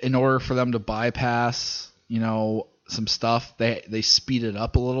 in order for them to bypass, some stuff, they speed it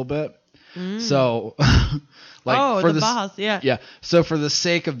up a little bit. So, boss, yeah. Yeah. So for the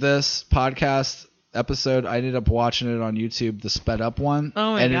sake of this podcast episode, I ended up watching it on YouTube, the sped up one.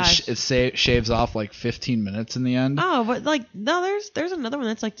 Oh my gosh. It shaves off like 15 minutes in the end. Oh, but like no, there's another one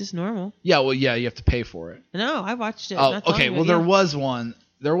that's like just normal. Yeah. Well, yeah, you have to pay for it. No, I watched it. Oh, okay. Well, there was one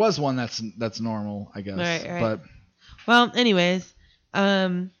that's normal, I guess. Right. But well, anyways,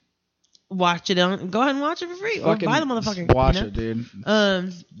 watch it on. Go ahead and watch it for free, or buy the motherfucker. Watch it, dude.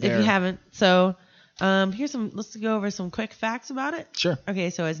 If you haven't. So, let's go over some quick facts about it. Sure. Okay,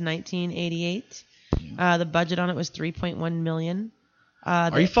 so it's 1988. Yeah. The budget on it was $3.1 million.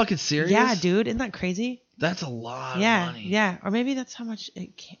 Are you fucking serious? Yeah, dude. Isn't that crazy? That's a lot of money. Yeah. Or maybe that's how much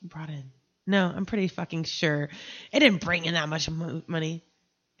it brought in. No, I'm pretty fucking sure it didn't bring in that much money.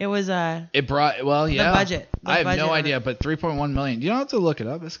 It was It brought the budget. I have no idea, but 3.1 million. You don't have to look it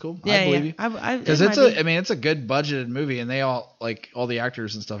up. It's cool. Yeah, I believe you. Because it's a good budgeted movie, and they all all the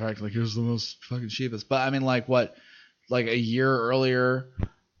actors and stuff act like it was the most fucking cheapest. But I mean, like a year earlier,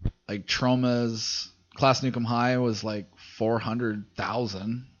 like Troma's Class Nukem High was like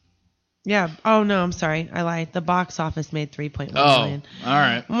 $400,000. Yeah. Oh no, I'm sorry. I lied. The box office made $3.1 million. All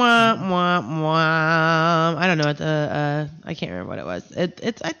right. Wah, wah, wah. I don't know what I can't remember what it was. I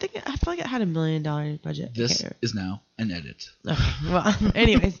feel like it had $1 million budget. This is now an edit. Okay. Well,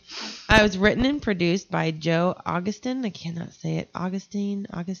 anyways, it was written and produced by Joe Augustin. I cannot say it. Augustin.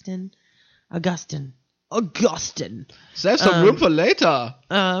 Save some room for later.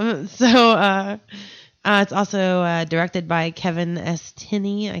 It's also directed by Kevin S.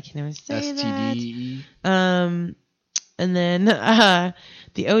 Tinney. I can never say STD. that. And then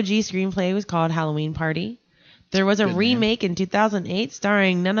the OG screenplay was called Halloween Party. There was a remake in 2008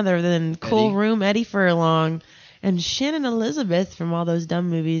 starring none other than Cool Room Eddie Furlong and Shannon Elizabeth from all those dumb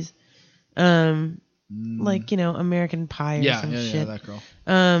movies. Like, American Pie or some shit. Yeah, that girl.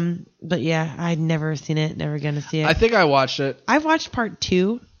 But yeah, I'd never seen it, never gonna see it. I think I watched it. I watched part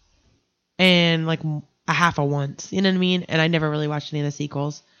 2 and like a half a once, you know what I mean? And I never really watched any of the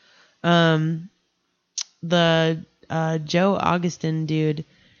sequels. The Joe Augustin dude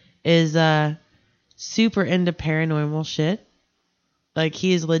is super into paranormal shit. Like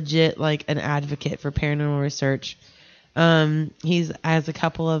he's legit like an advocate for paranormal research. He's has a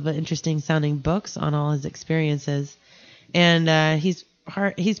couple of interesting sounding books on all his experiences, and he's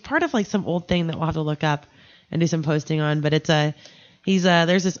part of like some old thing that we'll have to look up and do some posting on. But it's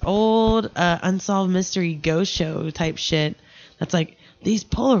there's this old unsolved mystery ghost show type shit that's like these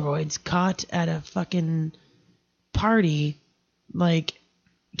Polaroids caught at a fucking party like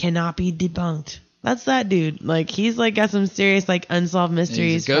cannot be debunked. That's that dude. Like he's like got some serious like unsolved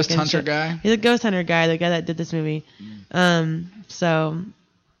mysteries. He's a ghost hunter guy. He's a ghost hunter guy. The guy that did this movie. So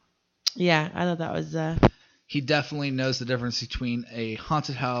yeah, I thought that was. He definitely knows the difference between a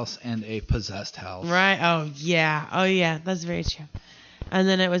haunted house and a possessed house. Right. Oh yeah. That's very true. And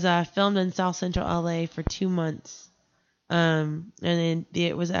then it was filmed in South Central LA for 2 months. And then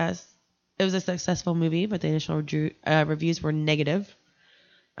it was a successful movie, but the initial reviews were negative.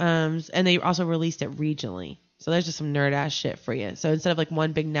 And they also released it regionally. So there's just some nerd ass shit for you. So instead of like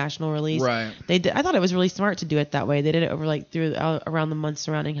one big national release, right? I thought it was really smart to do it that way. They did it over like around the months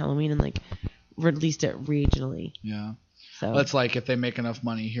surrounding Halloween and like released it regionally. Yeah. So well, it's like if they make enough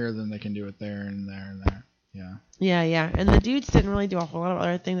money here, then they can do it there and there and there. Yeah. Yeah. And the dudes didn't really do a whole lot of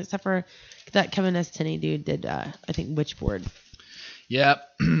other things except for that Kevin S. Tinney dude did, I think, Witchboard. Yep.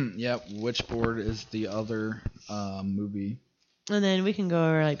 Witchboard is the other movie. And then we can go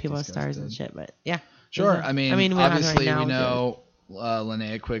over like people's stars and shit, but yeah. Sure. I mean obviously right we know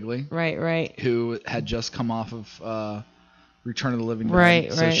Linnea Quigley. Right. Who had just come off of Return of the Living Dead.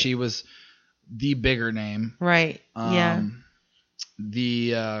 Right. So she was the bigger name. Right. Yeah.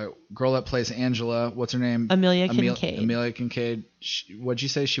 The girl that plays Angela, what's her name? Amelia Kincaid. Amelia Kincaid. What'd you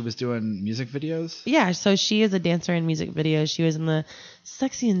say? She was doing music videos? Yeah, so she is a dancer in music videos. She was in the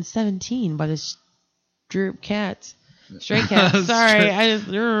Sexy and 17 by the Stray Cats. Sorry, I just...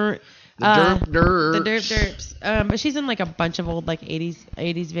 The derps. But she's in like a bunch of old like 80s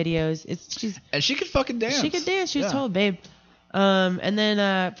videos. And she could fucking dance. She could dance. She was a total babe. And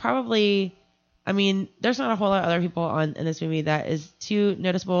then probably... I mean, there's not a whole lot of other people in this movie that is too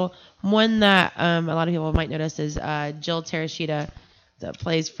noticeable. One that a lot of people might notice is Jill Tereshita that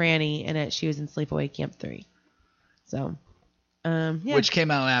plays Franny in it. She was in Sleepaway Camp 3. So, yeah. Which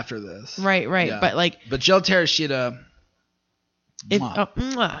came out after this. Right. Yeah. But Jill Tereshita.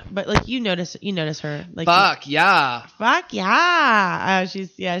 But like you notice her. Like Fuck yeah.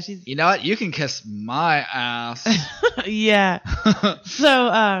 She's. You know what? You can kiss my ass. Yeah.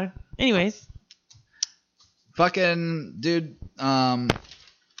 So, anyways. Fucking dude, I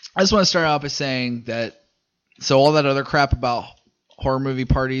just want to start out by saying that all that other crap about horror movie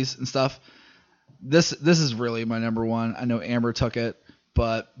parties and stuff, this is really my number one. I know Amber took it,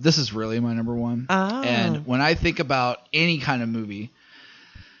 but this is really my number one. Oh. And when I think about any kind of movie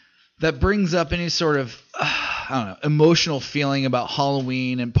that brings up any sort of emotional feeling about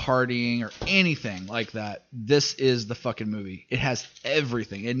Halloween and partying or anything like that, this is the fucking movie. It has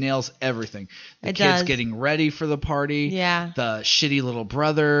everything. It nails everything. The kids getting ready for the party. Yeah. The shitty little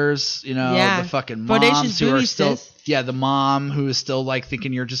brothers, the fucking moms Bodacious who are still... sis. Yeah, the mom who is still like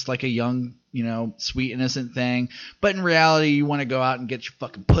thinking you're just like a young, sweet, innocent thing. But in reality, you want to go out and get your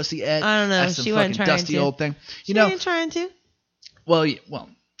fucking pussy ate. I don't know. That's some she fucking wasn't trying dusty to. old thing. She ain't trying to. Well,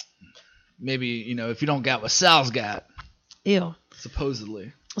 maybe, if you don't got what Sal's got. Ew.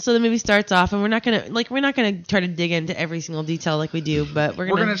 Supposedly. So the movie starts off, and we're not gonna try to dig into every single detail like we do, but we're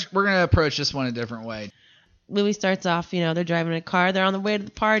gonna approach this one a different way. Movie starts off, they're driving a car, they're on the way to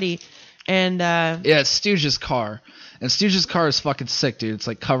the party, And yeah, it's Stooge's car. And Stooge's car is fucking sick, dude. It's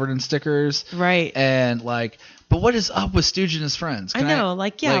like covered in stickers. Right. And like, but what is up with Stooge and his friends? I know,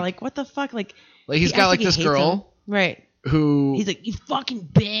 like what the fuck? Like he's got like this girl. Him. Right. Who he's like, you fucking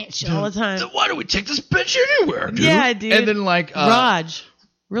bitch all the time. So why do we take this bitch anywhere, dude? Yeah, dude. And then like Raj.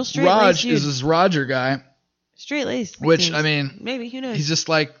 Real straight laced. Raj is this Roger guy. Straight laced. Which seems. I mean, maybe, who knows? He's just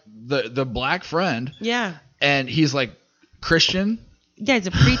like the black friend. Yeah. And he's like Christian. Yeah, he's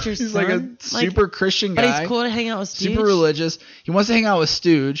a preacher's he's son. like a super Christian guy. But he's cool to hang out with Stooge. Super religious. He wants to hang out with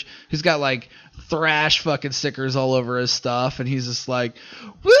Stooge, who's got like thrash fucking stickers all over his stuff, and he's just like,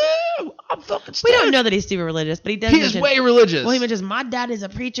 woo, I'm fucking Stooge. We don't know that he's super religious, but he does. He's way religious. Well, he mentions, my dad is a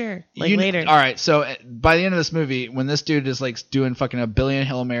preacher. Like later. All right, so by the end of this movie, when this dude is like doing fucking a billion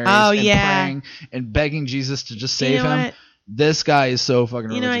Hail Marys and praying and begging Jesus to just save him, what? This guy is so fucking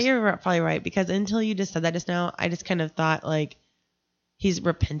religious. You know what, you're probably right, because until you just said that just now, I just kind of thought like he's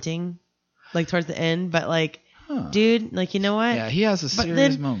repenting like towards the end, but like dude, like, you know what? Yeah, he has a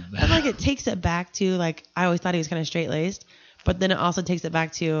serious moment. But like it takes it back to like, I always thought he was kind of straight laced, but then it also takes it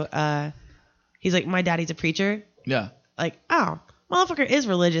back to he's like, my daddy's a preacher. Yeah. Like, oh, motherfucker is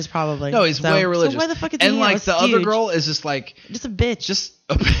religious probably. No, he's way religious. So why the fuck is he and like the other girl is just like just a bitch. Just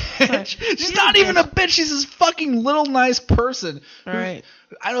a bitch. She's not even a bitch. She's this fucking little nice person. All right.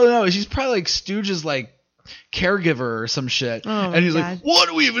 I don't know. She's probably like Stooge's like caregiver or some shit. Oh, and he's like, why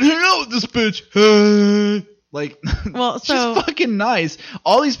do we even hang out with this bitch? Like, well, so she's fucking nice.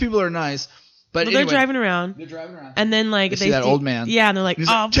 All these people are nice. But anyway, they're driving around. And then like they see that old man. Yeah, and they're like, he's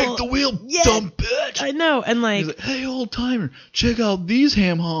oh, like, take the wheel, dumb bitch. I know. And like, he's like, hey, old timer, check out these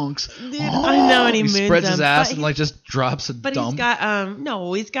ham honks. Dude, I know. And he spreads his ass and like just drops a but dump. He's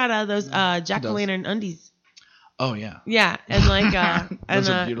got he's got those jack-o'-lantern undies. Oh yeah. Yeah, and like those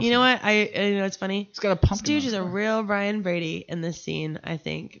are beautiful. You know what? You know it's funny. He's got a pumpkin. Stooge is a real Brian Brady in this scene, I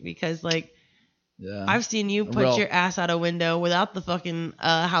think, because like. Yeah. I've seen you put your ass out a window without the fucking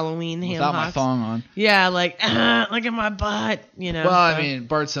Halloween ham without hocks. my thong on. Yeah, like look at my butt, you know. Well, I mean,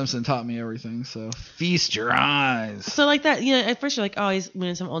 Bart Simpson taught me everything, so feast your eyes. So like that, you know, at first you're like, oh, he's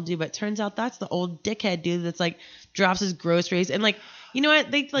winning some old dude, but it turns out that's the old dickhead dude that's like drops his groceries and like, you know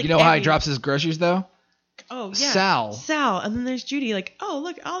what? They like. You know how he drops his groceries though? Oh yeah, Sal, and then there's Judy. Like, oh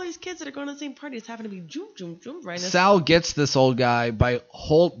look, all these kids that are going to the same party just happen to be zoom right now. Sal gets this old guy by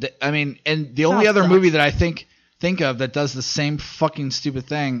and the only other movie that I think of that does the same fucking stupid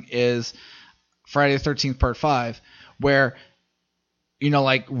thing is Friday the 13th Part 5, where you know,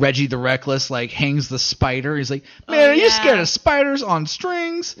 like Reggie the Reckless like hangs the spider. He's like, man, are you scared of spiders on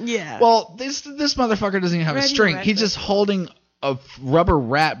strings? Yeah. Well, this motherfucker doesn't even have a string. He's just holding a rubber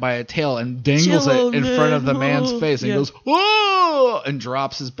rat by a tail and dangles it in front of the man's face, and he goes, whoa, and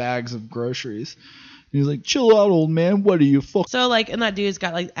drops his bags of groceries. And he's like, chill out, old man. What are you fuck? So like, and that dude's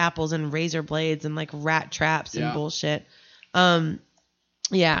got like apples and razor blades and like rat traps and bullshit.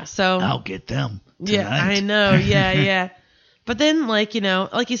 Yeah. So I'll get them tonight. Yeah, I know. Yeah. But then, like, you know,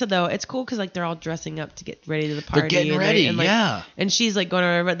 like you said, though, it's cool because, like, they're all dressing up to get ready to the party. They're getting ready, yeah. And she's, like, going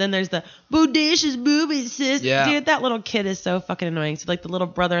over, but then there's the bodacious boobies, sis. Yeah. Dude, that little kid is so fucking annoying. So, like, the little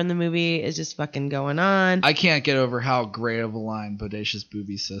brother in the movie is just fucking going on. I can't get over how great of a line bodacious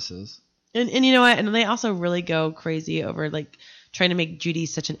booby sis is. And you know what? And they also really go crazy over, like, trying to make Judy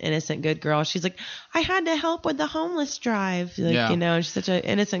such an innocent, good girl. She's like, I had to help with the homeless drive. Like, you know, and she's such an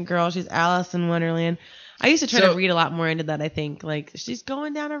innocent girl. She's Alice in Wonderland. I used to try to read a lot more into that, I think. Like, she's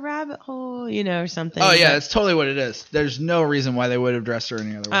going down a rabbit hole, you know, or something. Oh, yeah, that's totally what it is. There's no reason why they would have dressed her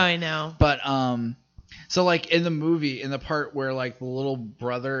any other way. Oh, I know. But, so, like, in the movie, in the part where, like, the little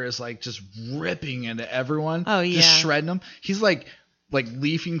brother is, like, just ripping into everyone. Oh, yeah. Just shredding them. He's, like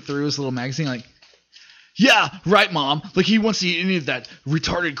leafing through his little magazine, like, yeah, right, Mom. Like, he wants to eat any of that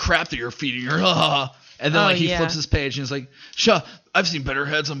retarded crap that you're feeding her. And then, he flips his page and he's like, "Sure, I've seen better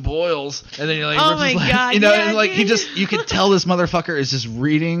heads than boils." And then he rips his leg. You know, and like dude. You could tell this motherfucker is just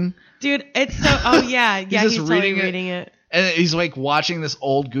reading. Dude, it's so. Oh yeah, he's just totally reading it. And he's like watching this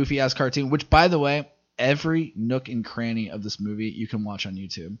old goofy ass cartoon. Which, by the way, every nook and cranny of this movie you can watch on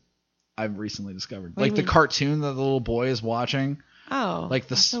YouTube. I've recently discovered, like the cartoon that the little boy is watching. Oh, like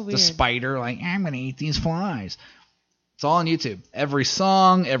the spider, like I'm gonna eat these flies. It's all on YouTube. Every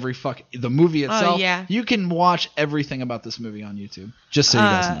song, the movie itself. Oh, yeah. You can watch everything about this movie on YouTube. Just so you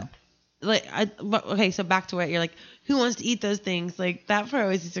guys know. Okay, so back to what you're like, who wants to eat those things? Like, that part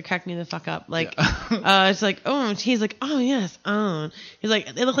always used to crack me the fuck up. Like, it's like, oh, he's like, oh, yes, oh. He's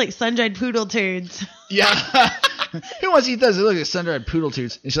like, they look like sun-dried poodle turds. Yeah. Who wants to eat those? They look like sun-dried poodle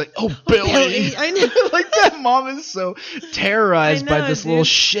turds. And she's like, oh, Billy. I know. Like, that mom is so terrorized by this little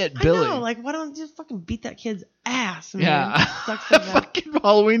shit, Billy. I know. Like, why don't you just fucking beat that kid's ass? ass, man. Yeah. Sucks so bad. Fucking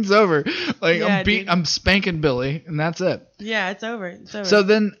Halloween's over. Like Yeah, I'm spanking Billy, and that's it. Yeah, it's over. It's over. So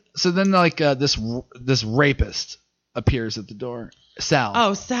then like this rapist appears at the door. Sal.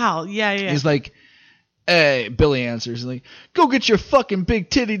 Oh, Sal. Yeah. He's like, hey, Billy answers. He's like, go get your fucking big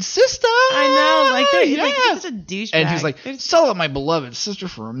tittied sister. I know, like he's such a douchebag. And he's like, sell out my beloved sister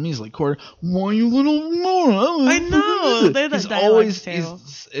for a measly quarter. Why, you little moron? I know.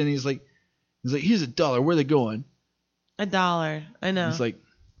 He's like, here's $1. Where are they going? $1. I know. He's like,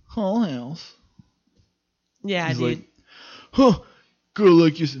 Hull House. Yeah, he's dude. like, huh, girl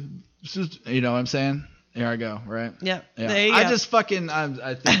like you, sister. You know what I'm saying? Here I go, right? Yep. Yeah. There you go. I just fucking,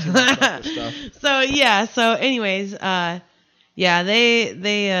 I think too much about this stuff. So anyways, that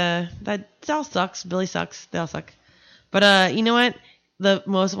Sal sucks. Billy sucks. They all suck. But you know what?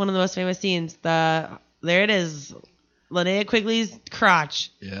 One of the most famous scenes. There it is. Linnea Quigley's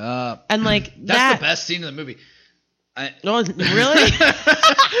crotch. Yeah. And like that's the best scene in the movie. Really?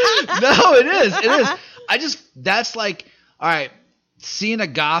 No, it is. It is. That's like, all right, seeing a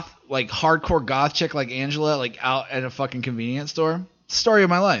goth, like hardcore goth chick like Angela, like out at a fucking convenience store. Story of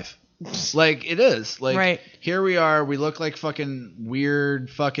my life. Like it is. Like right. Here we are. We look like fucking weird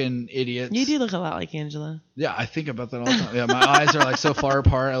fucking idiots. You do look a lot like Angela. Yeah, I think about that all the time. Yeah, my eyes are like so far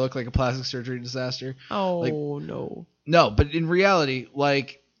apart. I look like a plastic surgery disaster. Oh like, no. No, but in reality,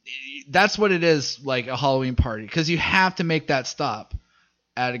 like that's what it is. Like a Halloween party, because you have to make that stop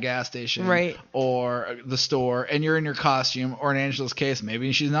at a gas station, right, or the store, and you're in your costume, or in Angela's case,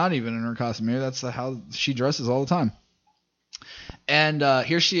 maybe she's not even in her costume. Maybe that's how she dresses all the time. And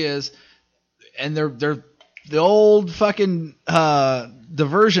here she is, and they're the old fucking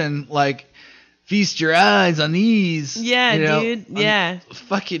diversion, like feast your eyes on these. Yeah, dude. Yeah.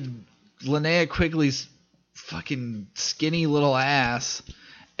 Fucking Linnea Quigley's fucking skinny little ass,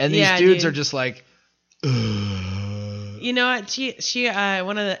 and these dudes are just like. You know what? She in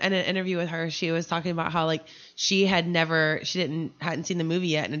an interview with her, she was talking about how like she hadn't seen the movie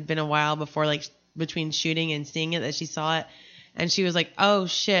yet, and it had been a while before like between shooting and seeing it that she saw it, and she was like, oh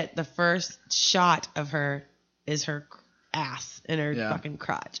shit, the first shot of her is her ass and her fucking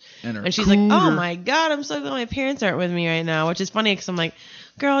crotch, and she's like, oh my god, I'm so glad my parents aren't with me right now, which is funny because I'm like,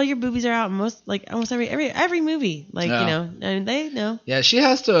 girl, your boobies are out in almost every movie, like you know, and they know. Yeah, she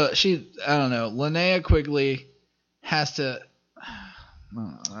has to. I don't know. Linnea Quigley has to. I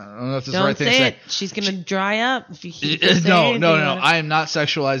don't know if this is the right thing to say. She's gonna dry up if you keep No. I am not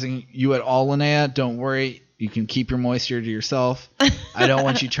sexualizing you at all, Linnea. Don't worry. You can keep your moisture to yourself. I don't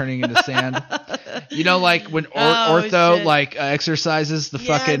want you turning into sand. You know, like when Ortho like exercises the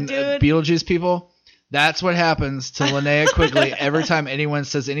fucking Beetlejuice people. That's what happens to Linnea Quigley every time anyone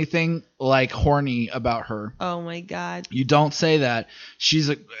says anything like horny about her. Oh my god! You don't say that.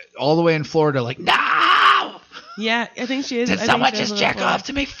 She's all the way in Florida, like no. Yeah, I think she is. Did someone just jack off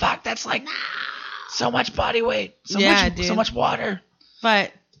to me? Fuck, that's like so much body weight, so much water.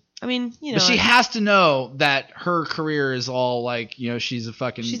 But I mean, you know, but she has to know that her career is all like, you know, she's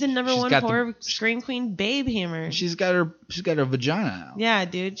a number one horror scream queen, babe hammer. She's got her vagina out. Yeah,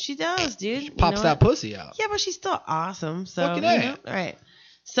 dude, she does, dude. She pops that pussy out. Yeah, but she's still awesome. So fucking A. All right.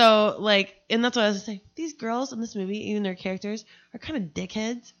 So like, and that's what I was gonna say. These girls in this movie, even their characters, are kind of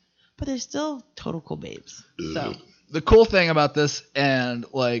dickheads, but they're still total cool babes. So the cool thing about this, and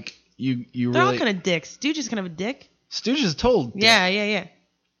like they're really all kind of dicks. Stooge is kind of a dick. Stooge is total dick. Yeah.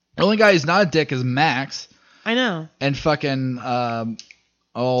 The only guy who's not a dick is Max. I know. And fucking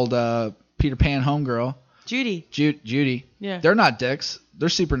old Peter Pan homegirl. Judy. Yeah. They're not dicks. They're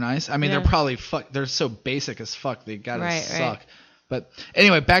super nice. I mean, they're probably they're so basic as fuck. They gotta suck. Right. But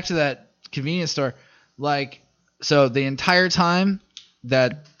anyway, back to that convenience store. Like, so the entire time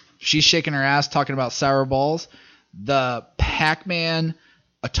that she's shaking her ass talking about sour balls, the Pac-Man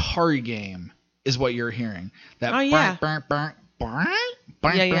Atari game is what you're hearing. That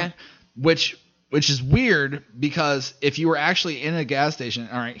which is weird, because if you were actually in a gas station,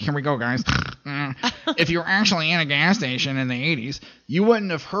 all right, here we go, guys. If you were actually in a gas station in the 80s, you wouldn't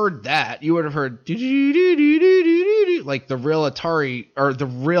have heard that. You would have heard like the real Atari or the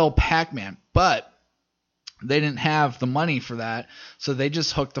real Pac-Man, but they didn't have the money for that, so they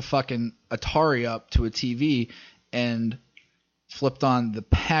just hooked the fucking Atari up to a TV and flipped on the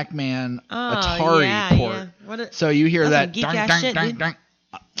Pac-Man Atari port. So you hear that dunk.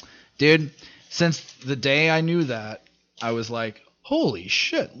 Dude, since the day I knew that, I was like, holy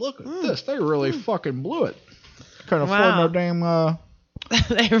shit, look at this. They really fucking blew it. Couldn't afford no damn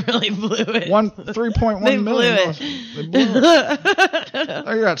they really blew it. 3.1 million. They blew it.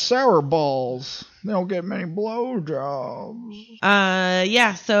 They got sour balls. They don't get many blowjobs.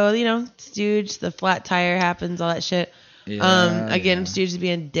 Yeah, so, Stooge, the flat tire happens, all that shit. Again, Stooge is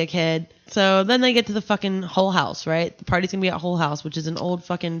being a dickhead. So then they get to the fucking Hull House, right? The party's gonna be at Hull House, which is an old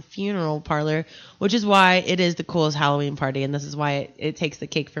fucking funeral parlor, which is why it is the coolest Halloween party, and this is why it takes the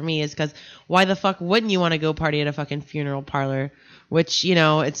cake for me, is because why the fuck wouldn't you want to go party at a fucking funeral parlor? Which,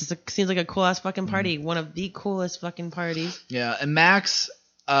 it seems like a cool ass fucking party. One of the coolest fucking parties. Yeah, and Max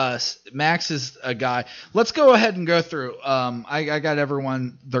is a guy. Let's go ahead and go through. I got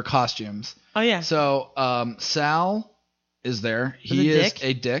everyone their costumes. Oh yeah. So Sal is there. He is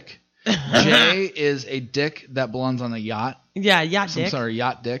a dick. Jay is a dick that belongs on a yacht. Yeah, yacht dick. I'm sorry,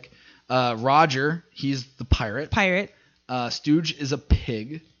 yacht dick. Roger, he's the pirate. Pirate. Stooge is a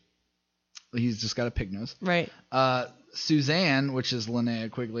pig. He's just got a pig nose. Right. Suzanne, which is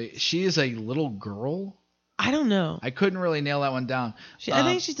Linnea Quigley, she is a little girl. I don't know. I couldn't really nail that one down. I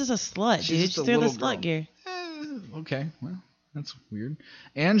think she's just a slut, dude. She's doing the slut gear. Okay, well, that's weird.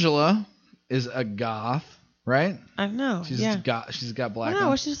 Angela is a goth, right? I don't know. She's got black. I don't know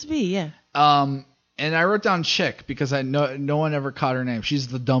what she's supposed to be. Yeah. And I wrote down chick because no one ever caught her name. She's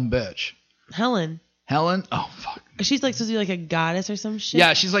the dumb bitch. Helen. Oh fuck. She's like supposed to be like a goddess or some shit.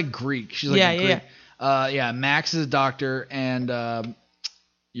 Yeah, she's like Greek. She's like Greek. Yeah. Max is a doctor, and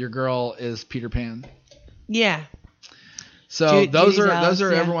your girl is Peter Pan. Yeah. So those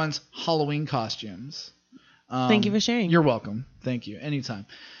are everyone's Halloween costumes. Thank you for sharing. You're welcome. Thank you. Anytime.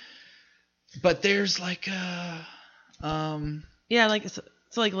 But there's like yeah, like so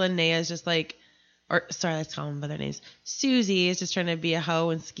like Linnea is just like, or sorry, let's call them by their names. Susie is just trying to be a hoe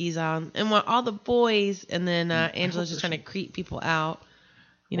and skis on and want all the boys, and then Angela's just trying to creep people out.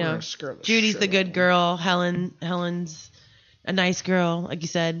 Judy's the good girl. Helen's a nice girl, like you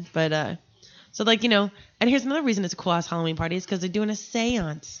said. But so like and here's another reason it's a cool ass Halloween party is because they're doing a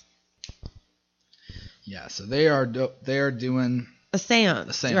seance. Yeah, so they are doing a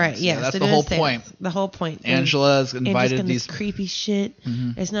seance. Right? Yeah, so that's the whole point. The whole point. Angela's invited these creepy shit.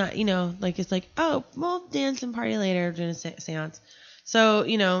 Mm-hmm. It's not it's like, oh, we'll dance and party later during a seance.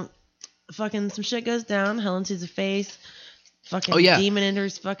 So fucking some shit goes down. Helen sees a face. Fucking demon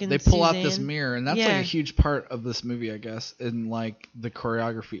enters fucking They pull Suzanne. out this mirror, and that's like a huge part of this movie, I guess, in like the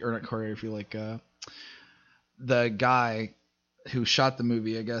choreography, or not choreography, like the guy who shot the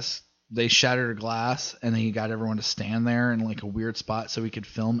movie, I guess, they shattered a glass, and then he got everyone to stand there in like a weird spot so he could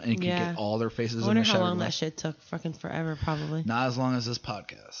film, and he could get all their faces in the shattered glass. I wonder how long that shit took. Fucking forever, probably. Not as long as this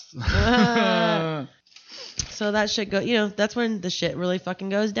podcast. So that shit that's when the shit really fucking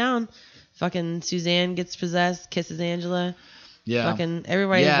goes down. Fucking Suzanne gets possessed, kisses Angela. Yeah. Fucking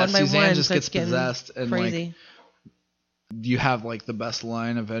everybody one by Suzanne one just gets possessed, and crazy. Like, you have like the best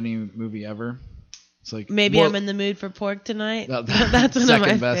line of any movie ever. It's like, maybe I'm in the mood for pork tonight. No, that's one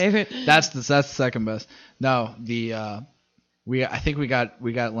of my favorite. That's the second best. No, I think we got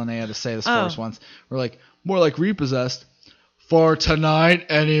Linnea to say this for us once. We're like, more like repossessed for tonight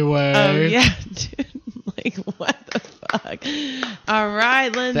anyway. Oh yeah, dude. Like what the fuck? All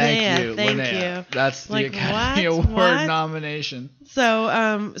right, Linnea. Thank you. That's the Academy Award nomination.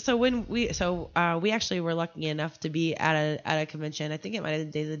 So when we actually were lucky enough to be at a convention. I think it might have been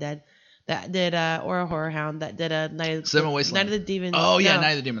Days of the Dead. That did or a Horror Hound that did a Night of the Demons. Oh yeah,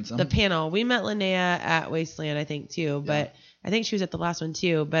 Night of the Demons. The panel. We met Linnea at Wasteland, I think too, but I think she was at the last one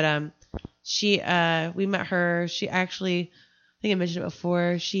too. But we met her. She actually, I think I mentioned it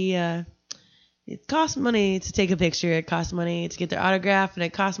before. She it costs money to take a picture. It costs money to get their autograph, and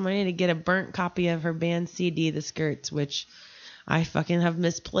it costs money to get a burnt copy of her band CD, The Skirts, which I fucking have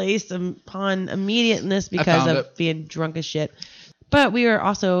misplaced upon immediateness because of being drunk as shit. But we were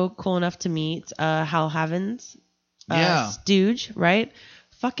also cool enough to meet Hal Havens, Stooge, right?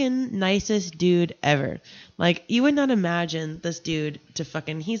 Fucking nicest dude ever. Like, you would not imagine this dude to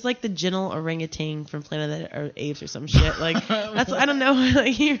fucking... He's like the gentle orangutan from Planet of the Apes or some shit. Like, that's... I don't know.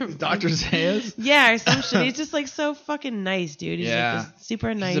 Like, Dr. Zayas? Yeah, or some shit. He's just, like, so fucking nice, dude. He's like this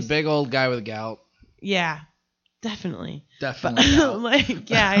super nice... He's a big old guy with gout. Yeah, definitely. Definitely. Like,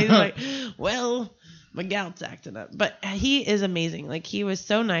 yeah, he's like, well... My gout's acting up. But he is amazing. Like, he was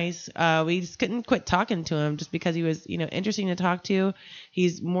so nice. We just couldn't quit talking to him just because he was, interesting to talk to.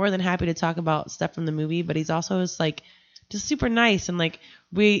 He's more than happy to talk about stuff from the movie, but he's also just super nice. And like,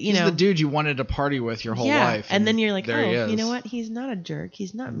 he's the dude you wanted to party with your whole life. And then you're like, oh, you know what? He's not a jerk.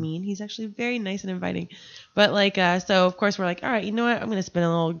 He's not mean. He's actually very nice and inviting. But like, so of course we're like, all right, you know what? I'm going to spend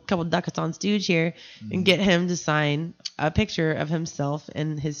a couple ducats on Stooge here and get him to sign a picture of himself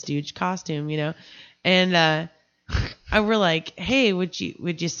in his Stooge costume, And we're like, hey, would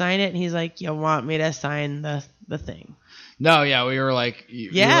you sign it? And he's like, you want me to sign the thing? No, yeah, we were like, what do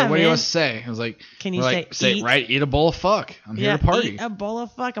you want to say? I was like, can you say it right? Eat a bowl of fuck. I'm here to party. Eat a bowl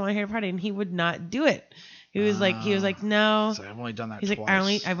of fuck. I'm here to party, and he would not do it. He was like, no. So I've only done that. He's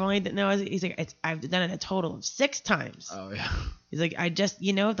twice. like, He's like, I've done it a total of 6 times. Oh yeah. He's like, I just,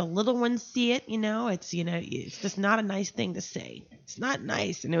 if the little ones see it, it's just not a nice thing to say. It's not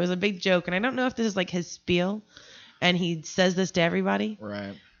nice, and it was a big joke. And I don't know if this is like his spiel, and he says this to everybody.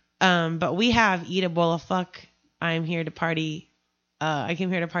 Right. But we have eat a bowl of fuck. I'm here to party. I came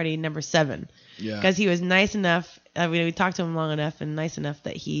here to party number 7. Yeah. Because he was nice enough. We talked to him long enough and nice enough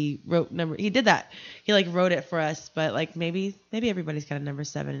that he wrote number. He did that. He wrote it for us. But maybe everybody's got a number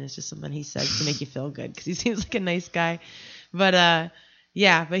 7 and it's just something he says to make you feel good because he seems like a nice guy. But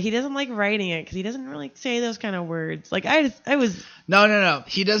yeah, but he doesn't like writing it because he doesn't really say those kind of words. I was. No.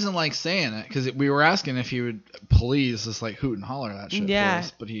 He doesn't like saying it because we were asking if he would please just hoot and holler that shit for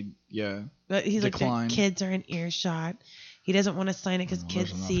us. But But he's declined. Like, kids are in earshot. He doesn't want to sign it because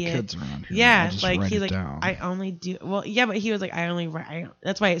kids see it. Kids around here. Yeah, he's like, down. I only do. Well, yeah, but he was like, I only write.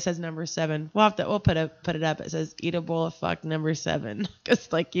 That's why it says number 7. We'll put it up. It says eat a bowl of fuck number 7 because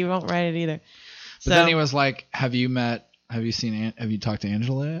you won't write it either. But then he was like, Have you talked to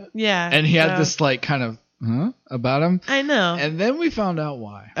Angela yet? Yeah. And he had this kind of about him. I know. And then we found out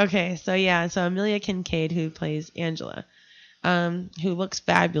why. Okay, so Amelia Kincaid, who plays Angela, who looks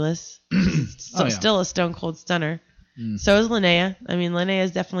fabulous, still a stone cold stunner. So is Linnea. I mean, Linnea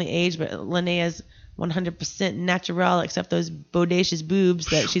is definitely aged, but Linnea is 100% natural, except those bodacious boobs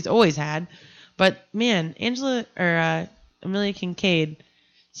that she's always had. But man, Amelia Kincaid.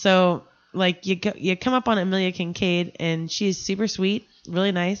 So you come up on Amelia Kincaid, and she's super sweet,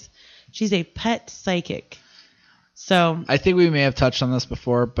 really nice. She's a pet psychic. So I think we may have touched on this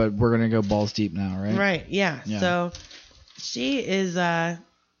before, but we're gonna go balls deep now, right? Right. Yeah. So she is,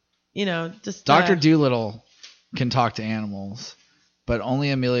 just Dr. Doolittle can talk to animals, but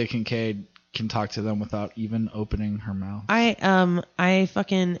only Amelia Kincaid can talk to them without even opening her mouth. I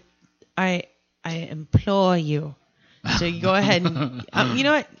implore you to go ahead and you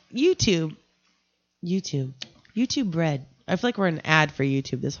know what? YouTube Red. I feel like we're an ad for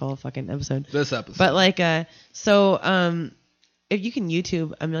YouTube this whole fucking episode. This episode. But if you can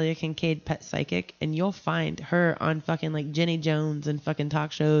YouTube Amelia Kincaid Pet Psychic, and you'll find her on fucking Jenny Jones and fucking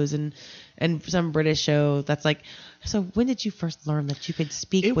talk shows and some British show that's so when did you first learn that you could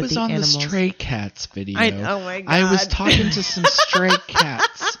speak with the animals? It was on the Stray Cats video. Oh my God. I was talking to some stray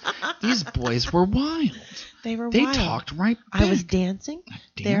cats. These boys were wild. They were They wild. talked right back. I was dancing.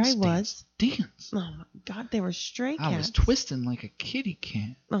 There I was. Dance. Oh my God, they were stray cats. I was twisting like a kitty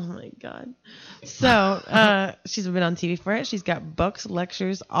cat. Oh my God. So she's been on TV for it. She's got books,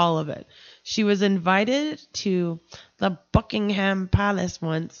 lectures, all of it. She was invited to the Buckingham Palace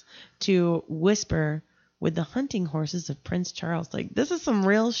once to whisper with the hunting horses of Prince Charles. This is some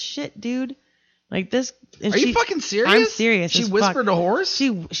real shit, dude. This. Are you fucking serious? I'm serious. She whispered a horse?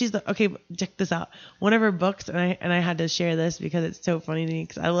 She's okay. Check this out. One of her books, and I had to share this because it's so funny to me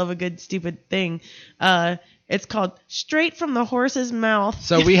because I love a good stupid thing. It's called Straight from the Horse's Mouth.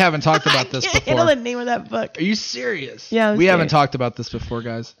 So we haven't talked about this before. I can't handle the name of that book. Are you serious? Yeah, we haven't talked about this before,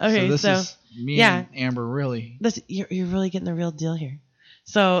 guys. Okay, so this is me and Amber really. You're really getting the real deal here.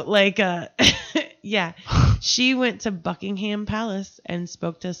 So yeah, she went to Buckingham Palace and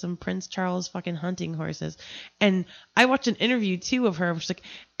spoke to some Prince Charles fucking hunting horses. And I watched an interview too of her.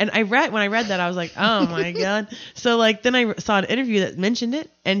 When I read that, I was like, oh my God. So then I saw an interview that mentioned it,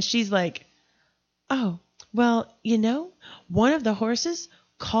 and she's like, oh, well, one of the horses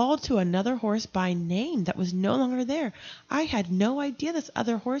called to another horse by name that was no longer there. I had no idea this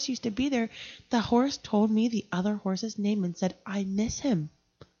other horse used to be there. The horse told me the other horse's name and said, I miss him.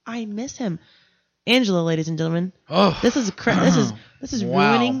 I miss him. Angela, ladies and gentlemen. Oh, this is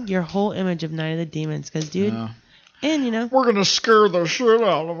wow. ruining your whole image of Night of the Demons, because dude, and we're gonna scare the shit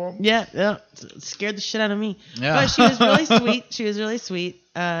out of them. Yeah, scared the shit out of me. Yeah. But she was really sweet.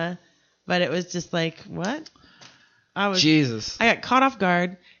 But it was just what? Jesus. I got caught off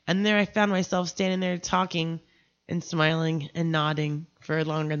guard, and there I found myself standing there talking and smiling and nodding for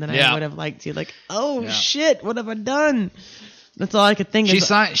longer than I would have liked to. Shit, what have I done? That's all I could think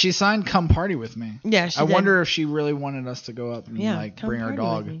of. She signed Come Party With Me. Yeah, she I did. wonder if she really wanted us to go up and bring her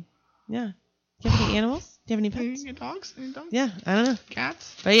dog. Yeah. Do you have any animals? Do you have any pets? Any dogs? Any dogs? Yeah, I don't know.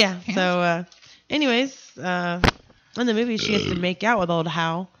 Cats? But yeah, so anyways, in the movie she has to make out with old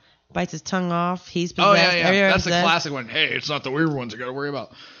Hal. Bites his tongue off. He's possessed. Oh, yeah. That's a classic one. Hey, it's not the weird ones you got to worry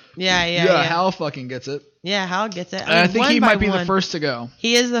about. Yeah. Hal fucking gets it. Yeah, Hal gets it. And I think he might be the one. first to go.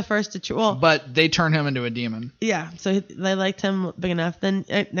 He is the first to but they turn him into a demon. Yeah, so they liked him big enough. Then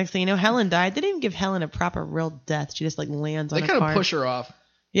next thing you know, Helen died. They didn't even give Helen a proper real death. She just like lands on a car. They kind of push her off.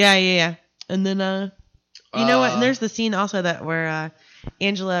 Yeah. And then you know what? And there's the scene also that where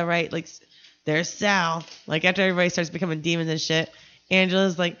Angela, right, like there's Sal. Like after everybody starts becoming demons and shit,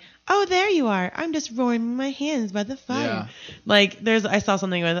 Angela's like, "Oh, there you are. I'm just warming my hands by the fire." Yeah. Like I saw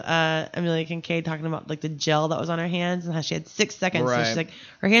something with Amelia Kincaid talking about like the gel that was on her hands and how she had 6 seconds. Right. So she's like,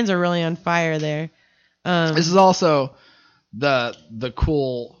 her hands are really on fire there. This is also the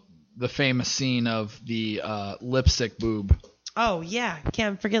famous scene of the lipstick boob. Oh yeah,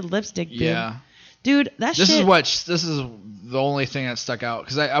 can't forget lipstick boob. Yeah. Dude, this is the only thing that stuck out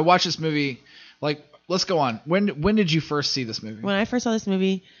because I watched this movie. Like, let's go on. When did you first see this movie? When I first saw this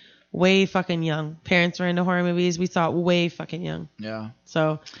movie, way fucking young. Parents were into horror movies. We saw it way fucking young. Yeah.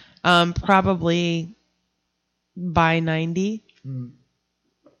 So, probably by 90,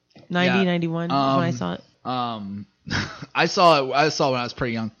 91 when I saw it. I saw it when I was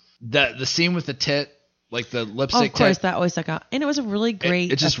pretty young. The scene with the tit. Like the lipstick. Oh, of course, tit, that always stuck out, and it was a really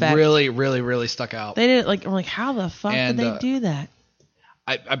great. It just effect. really, really, really stuck out. They did it like I'm like, how the fuck did they do that?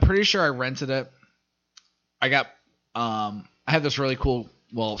 I'm pretty sure I rented it. I got I had this really cool.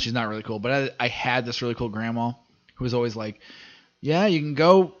 Well, she's not really cool, but I had this really cool grandma who was always like, "Yeah, you can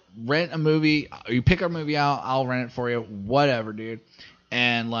go rent a movie. You pick a movie out, I'll rent it for you. Whatever, dude."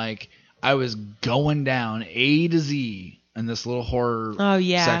 And like I was going down A to Z in this little horror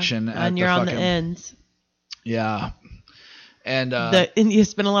section. And you're on the ends. Yeah, and you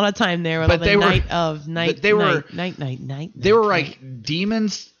spent a lot of time there with all the night. They were like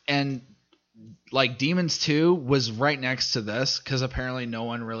demons, and like Demons 2 was right next to this because apparently no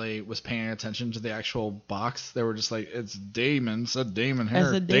one really was paying attention to the actual box. They were just like, it's demons, a demon here,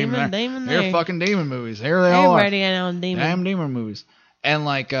 it's a demon there. Here, fucking demon movies. Here they all are. Everybody on demon. Damn demon movies. And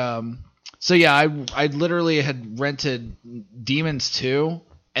like, so yeah, I literally had rented Demons 2,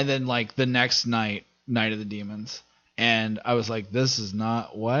 and then like the next Night of the Demons, and I was like, this is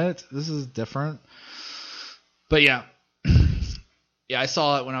not what, this is different. But yeah, I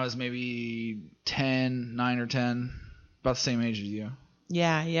saw it when I was maybe 9 or 10, about the same age as you.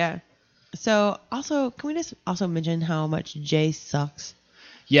 Yeah. So also, can we just also mention how much Jay sucks?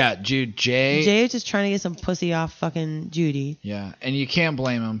 Yeah, dude, Jay is just trying to get some pussy off fucking Judy. Yeah, and you can't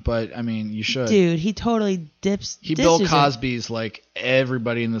blame him, but I mean, you should. Dude, he totally dips. He Bill Cosby's like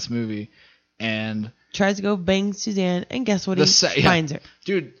everybody in this movie, and tries to go bang Suzanne, and guess what? He finds her.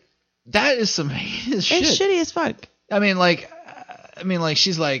 Dude, that is some heinous shit. It's shitty as fuck. I mean, like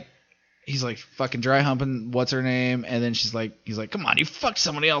he's like fucking dry humping what's her name, and then he's like, come on, you fucked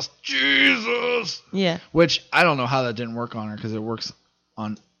somebody else, Jesus. Yeah. Which I don't know how that didn't work on her, because it works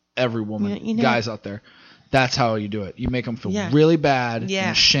on every woman, you know, guys out there. That's how you do it. You make them feel really bad and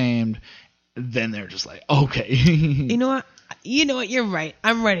ashamed. Then they're just like, okay. You know what? You're right.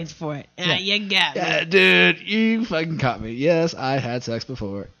 I'm ready for it. Yeah. You got me. Yeah, dude, you fucking caught me. Yes, I had sex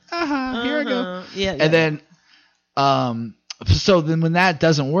before. Here I go. Yeah. And then, so then when that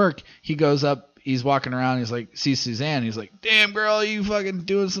doesn't work, he goes up, he's walking around, he's like, sees Suzanne, he's like, damn girl, you fucking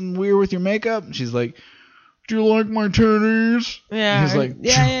doing some weird with your makeup? And she's like, do you like my titties? Yeah. And he's like,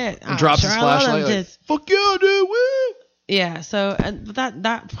 yeah. And drops his flashlight, like, fuck yeah, dude, woo! Yeah, so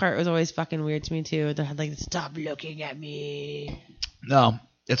that part was always fucking weird to me too. They had like, stop looking at me. No,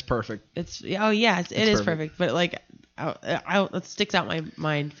 it's perfect. It is perfect. But like, it sticks out my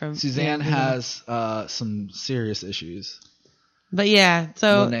mind from Suzanne has some serious issues. But yeah,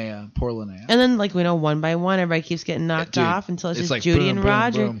 so poor Linnea. And then like we know one by one, everybody keeps getting knocked off until it's just like Judy and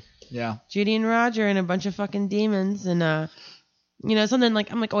Roger. Boom. Yeah, Judy and Roger and a bunch of fucking demons, and something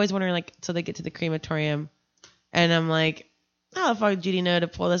like I'm like always wondering like, so they get to the crematorium. And I'm like, how the fuck did Judy know to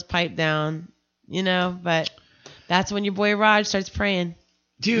pull this pipe down? But that's when your boy Raj starts praying.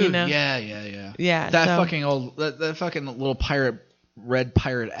 Dude, yeah. Yeah. That fucking little red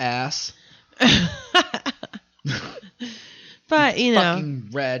pirate ass. But, fucking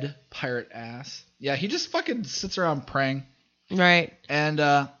red pirate ass. Yeah, he just fucking sits around praying. Right.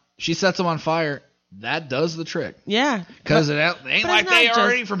 And she sets him on fire. That does the trick. Yeah. Because it ain't like they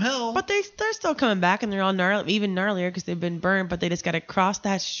already from hell. But they're still coming back, and they're all even gnarlier because they've been burned, but they just got to cross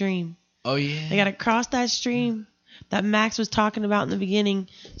that stream. Oh, yeah. They got to cross that stream that Max was talking about in the beginning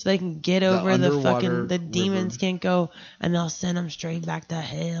so they can get over the demons can't go, and they'll send them straight back to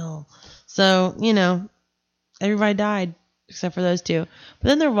hell. So, everybody died. except for those two. But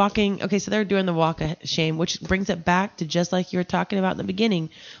then they're walking. Okay, so they're doing the walk of shame, which brings it back to just like you were talking about in the beginning,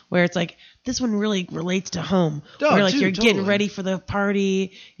 where it's like this one really relates to home. Oh, where like dude, you're getting totally. ready for the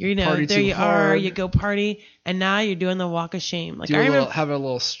party. You're Party there too you hard. are. You go party, and now you're doing the walk of shame. Like Do I remember, have a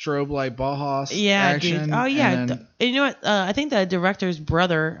little strobe light Bauhaus dude. action. Oh yeah. and then- And you know what? I think the director's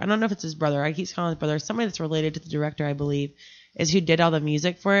brother. I don't know if it's his brother. I keep calling his brother. Somebody that's related to the director, I believe, is who did all the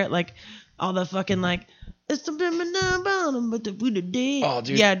music for it. Like all the fucking like. It's the Oh,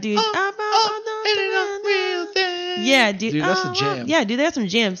 dude. Yeah, dude. Yeah, dude. Dude, that's a jam. Yeah, dude, they have some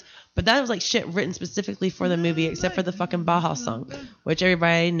jams. But that was like shit written specifically for the movie, except for the fucking Bauhaus song, which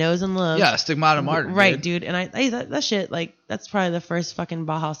everybody knows and loves. Yeah, Stigmata Martyr. Right, dude. And that shit, like, that's probably the first fucking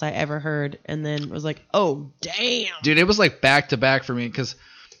Bauhaus I ever heard. And then was like, oh, damn. Dude, it was like back to back for me because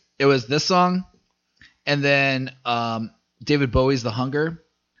it was this song and then David Bowie's The Hunger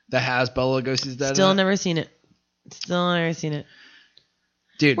that has Bela Lugosi's dead. Still never seen it.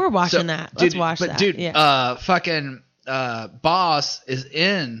 Dude, we're watching that. Let's watch but that. Dude, yeah. fucking Boss is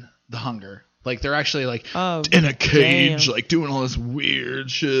in The Hunger. Like they're actually like Oh, in a cage, damn. like doing all this weird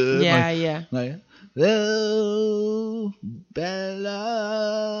shit. Yeah, like, yeah. Like, oh,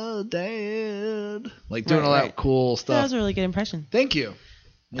 Bella dead. Like doing all that cool stuff. That was a really good impression. Thank you.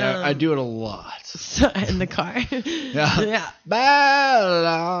 Yeah, I do it a lot. So, in the car. Yeah. Yeah.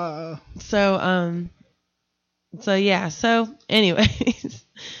 Bella. So yeah. So anyways,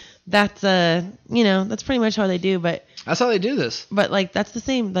 that's that's pretty much how they do. But That's how they do this. But like that's the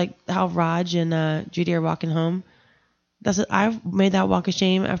same like how Raj and Judy are walking home. I made that walk of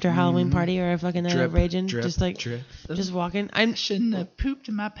shame after a Halloween party or a fucking night of raging, just walking. I shouldn't have pooped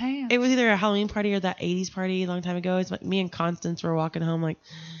in my pants. It was either a Halloween party or that 80s party a long time ago. It's like me and Constance were walking home like,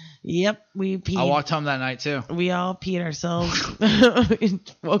 yep, we peed. I walked home that night too. We all peed ourselves. We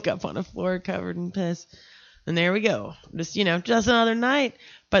woke up on a floor covered in piss. And there we go. Just another night.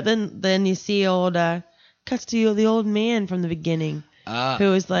 But then you see cuts to the old man from the beginning. Who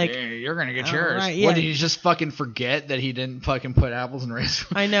was like, yeah, you're gonna get yours. Right, yeah. What, did he just fucking forget that he didn't fucking put apples in raisins?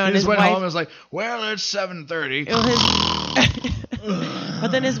 I know. He And just his went wife, home and was like, well, it's 7:30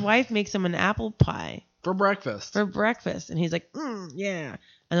 but then his wife makes him an apple pie for breakfast. And he's like, yeah.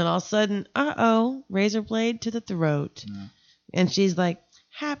 And then all of a sudden, razor blade to the throat. Yeah. And she's like,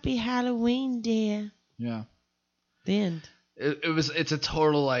 happy Halloween, dear. Yeah. The end. It's a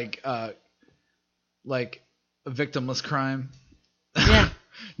total like a victimless crime. Yeah.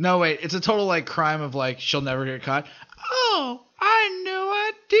 No, wait. It's a total like crime of like she'll never get caught. Oh, I had no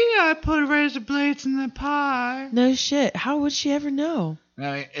idea I put razor blades in the pie. No shit. How would she ever know? I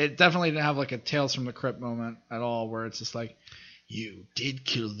mean, it definitely didn't have like a Tales from the Crypt moment at all, where it's just like, you did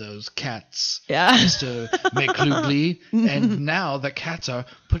kill those cats, yeah, Mr. McLoogly, and now the cats are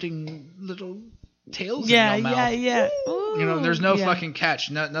putting little tails in your mouth. Yeah. Ooh, there's no fucking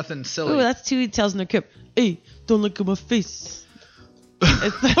catch, nothing silly. Ooh, that's two Tales in the Crypt. Hey, don't look at my face.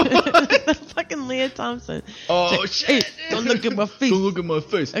 It's fucking Leah Thompson. Oh, like, shit. Hey, don't look at my face. Don't look at my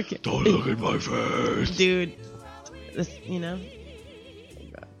face. Okay. Don't look at my face. Dude.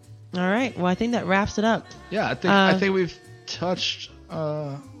 All right. Well, I think that wraps it up. Yeah, I think we've touched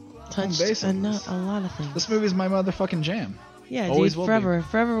on base on this. A lot of things. This movie's my motherfucking jam. Yeah, Always dude,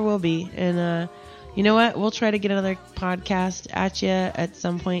 forever will be. And you know what? We'll try to get another podcast at you at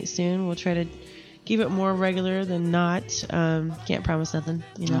some point soon. We'll try to keep it more regular than not. Can't promise nothing.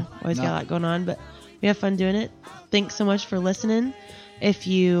 Always got a lot going on, but we have fun doing it. Thanks so much for listening. If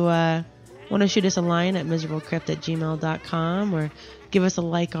you want to shoot us a line at miserablecrypt@gmail.com or give us a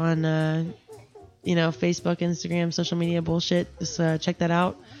like on Facebook, Instagram, social media bullshit, just check that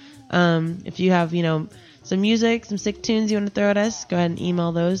out. If you have some music, some sick tunes you want to throw at us, go ahead and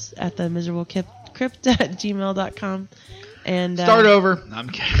email those at the miserablecrypt@gmail.com. And start over. I'm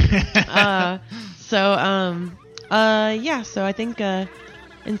kidding. So I think in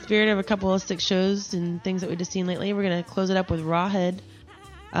spirit of a couple of sick shows and things that we've just seen lately, we're gonna close it up with Rawhead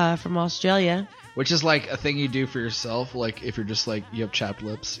from Australia. Which is like a thing you do for yourself. Like if you're just like you have chapped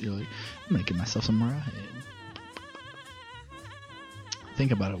lips, you're like, I'm gonna give myself some Rawhead.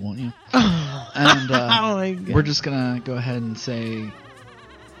 Think about it, won't you? And we're just gonna go ahead and say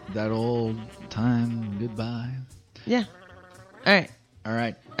that old time goodbye. Yeah. All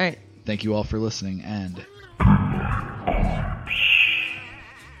right. Thank you all for listening, and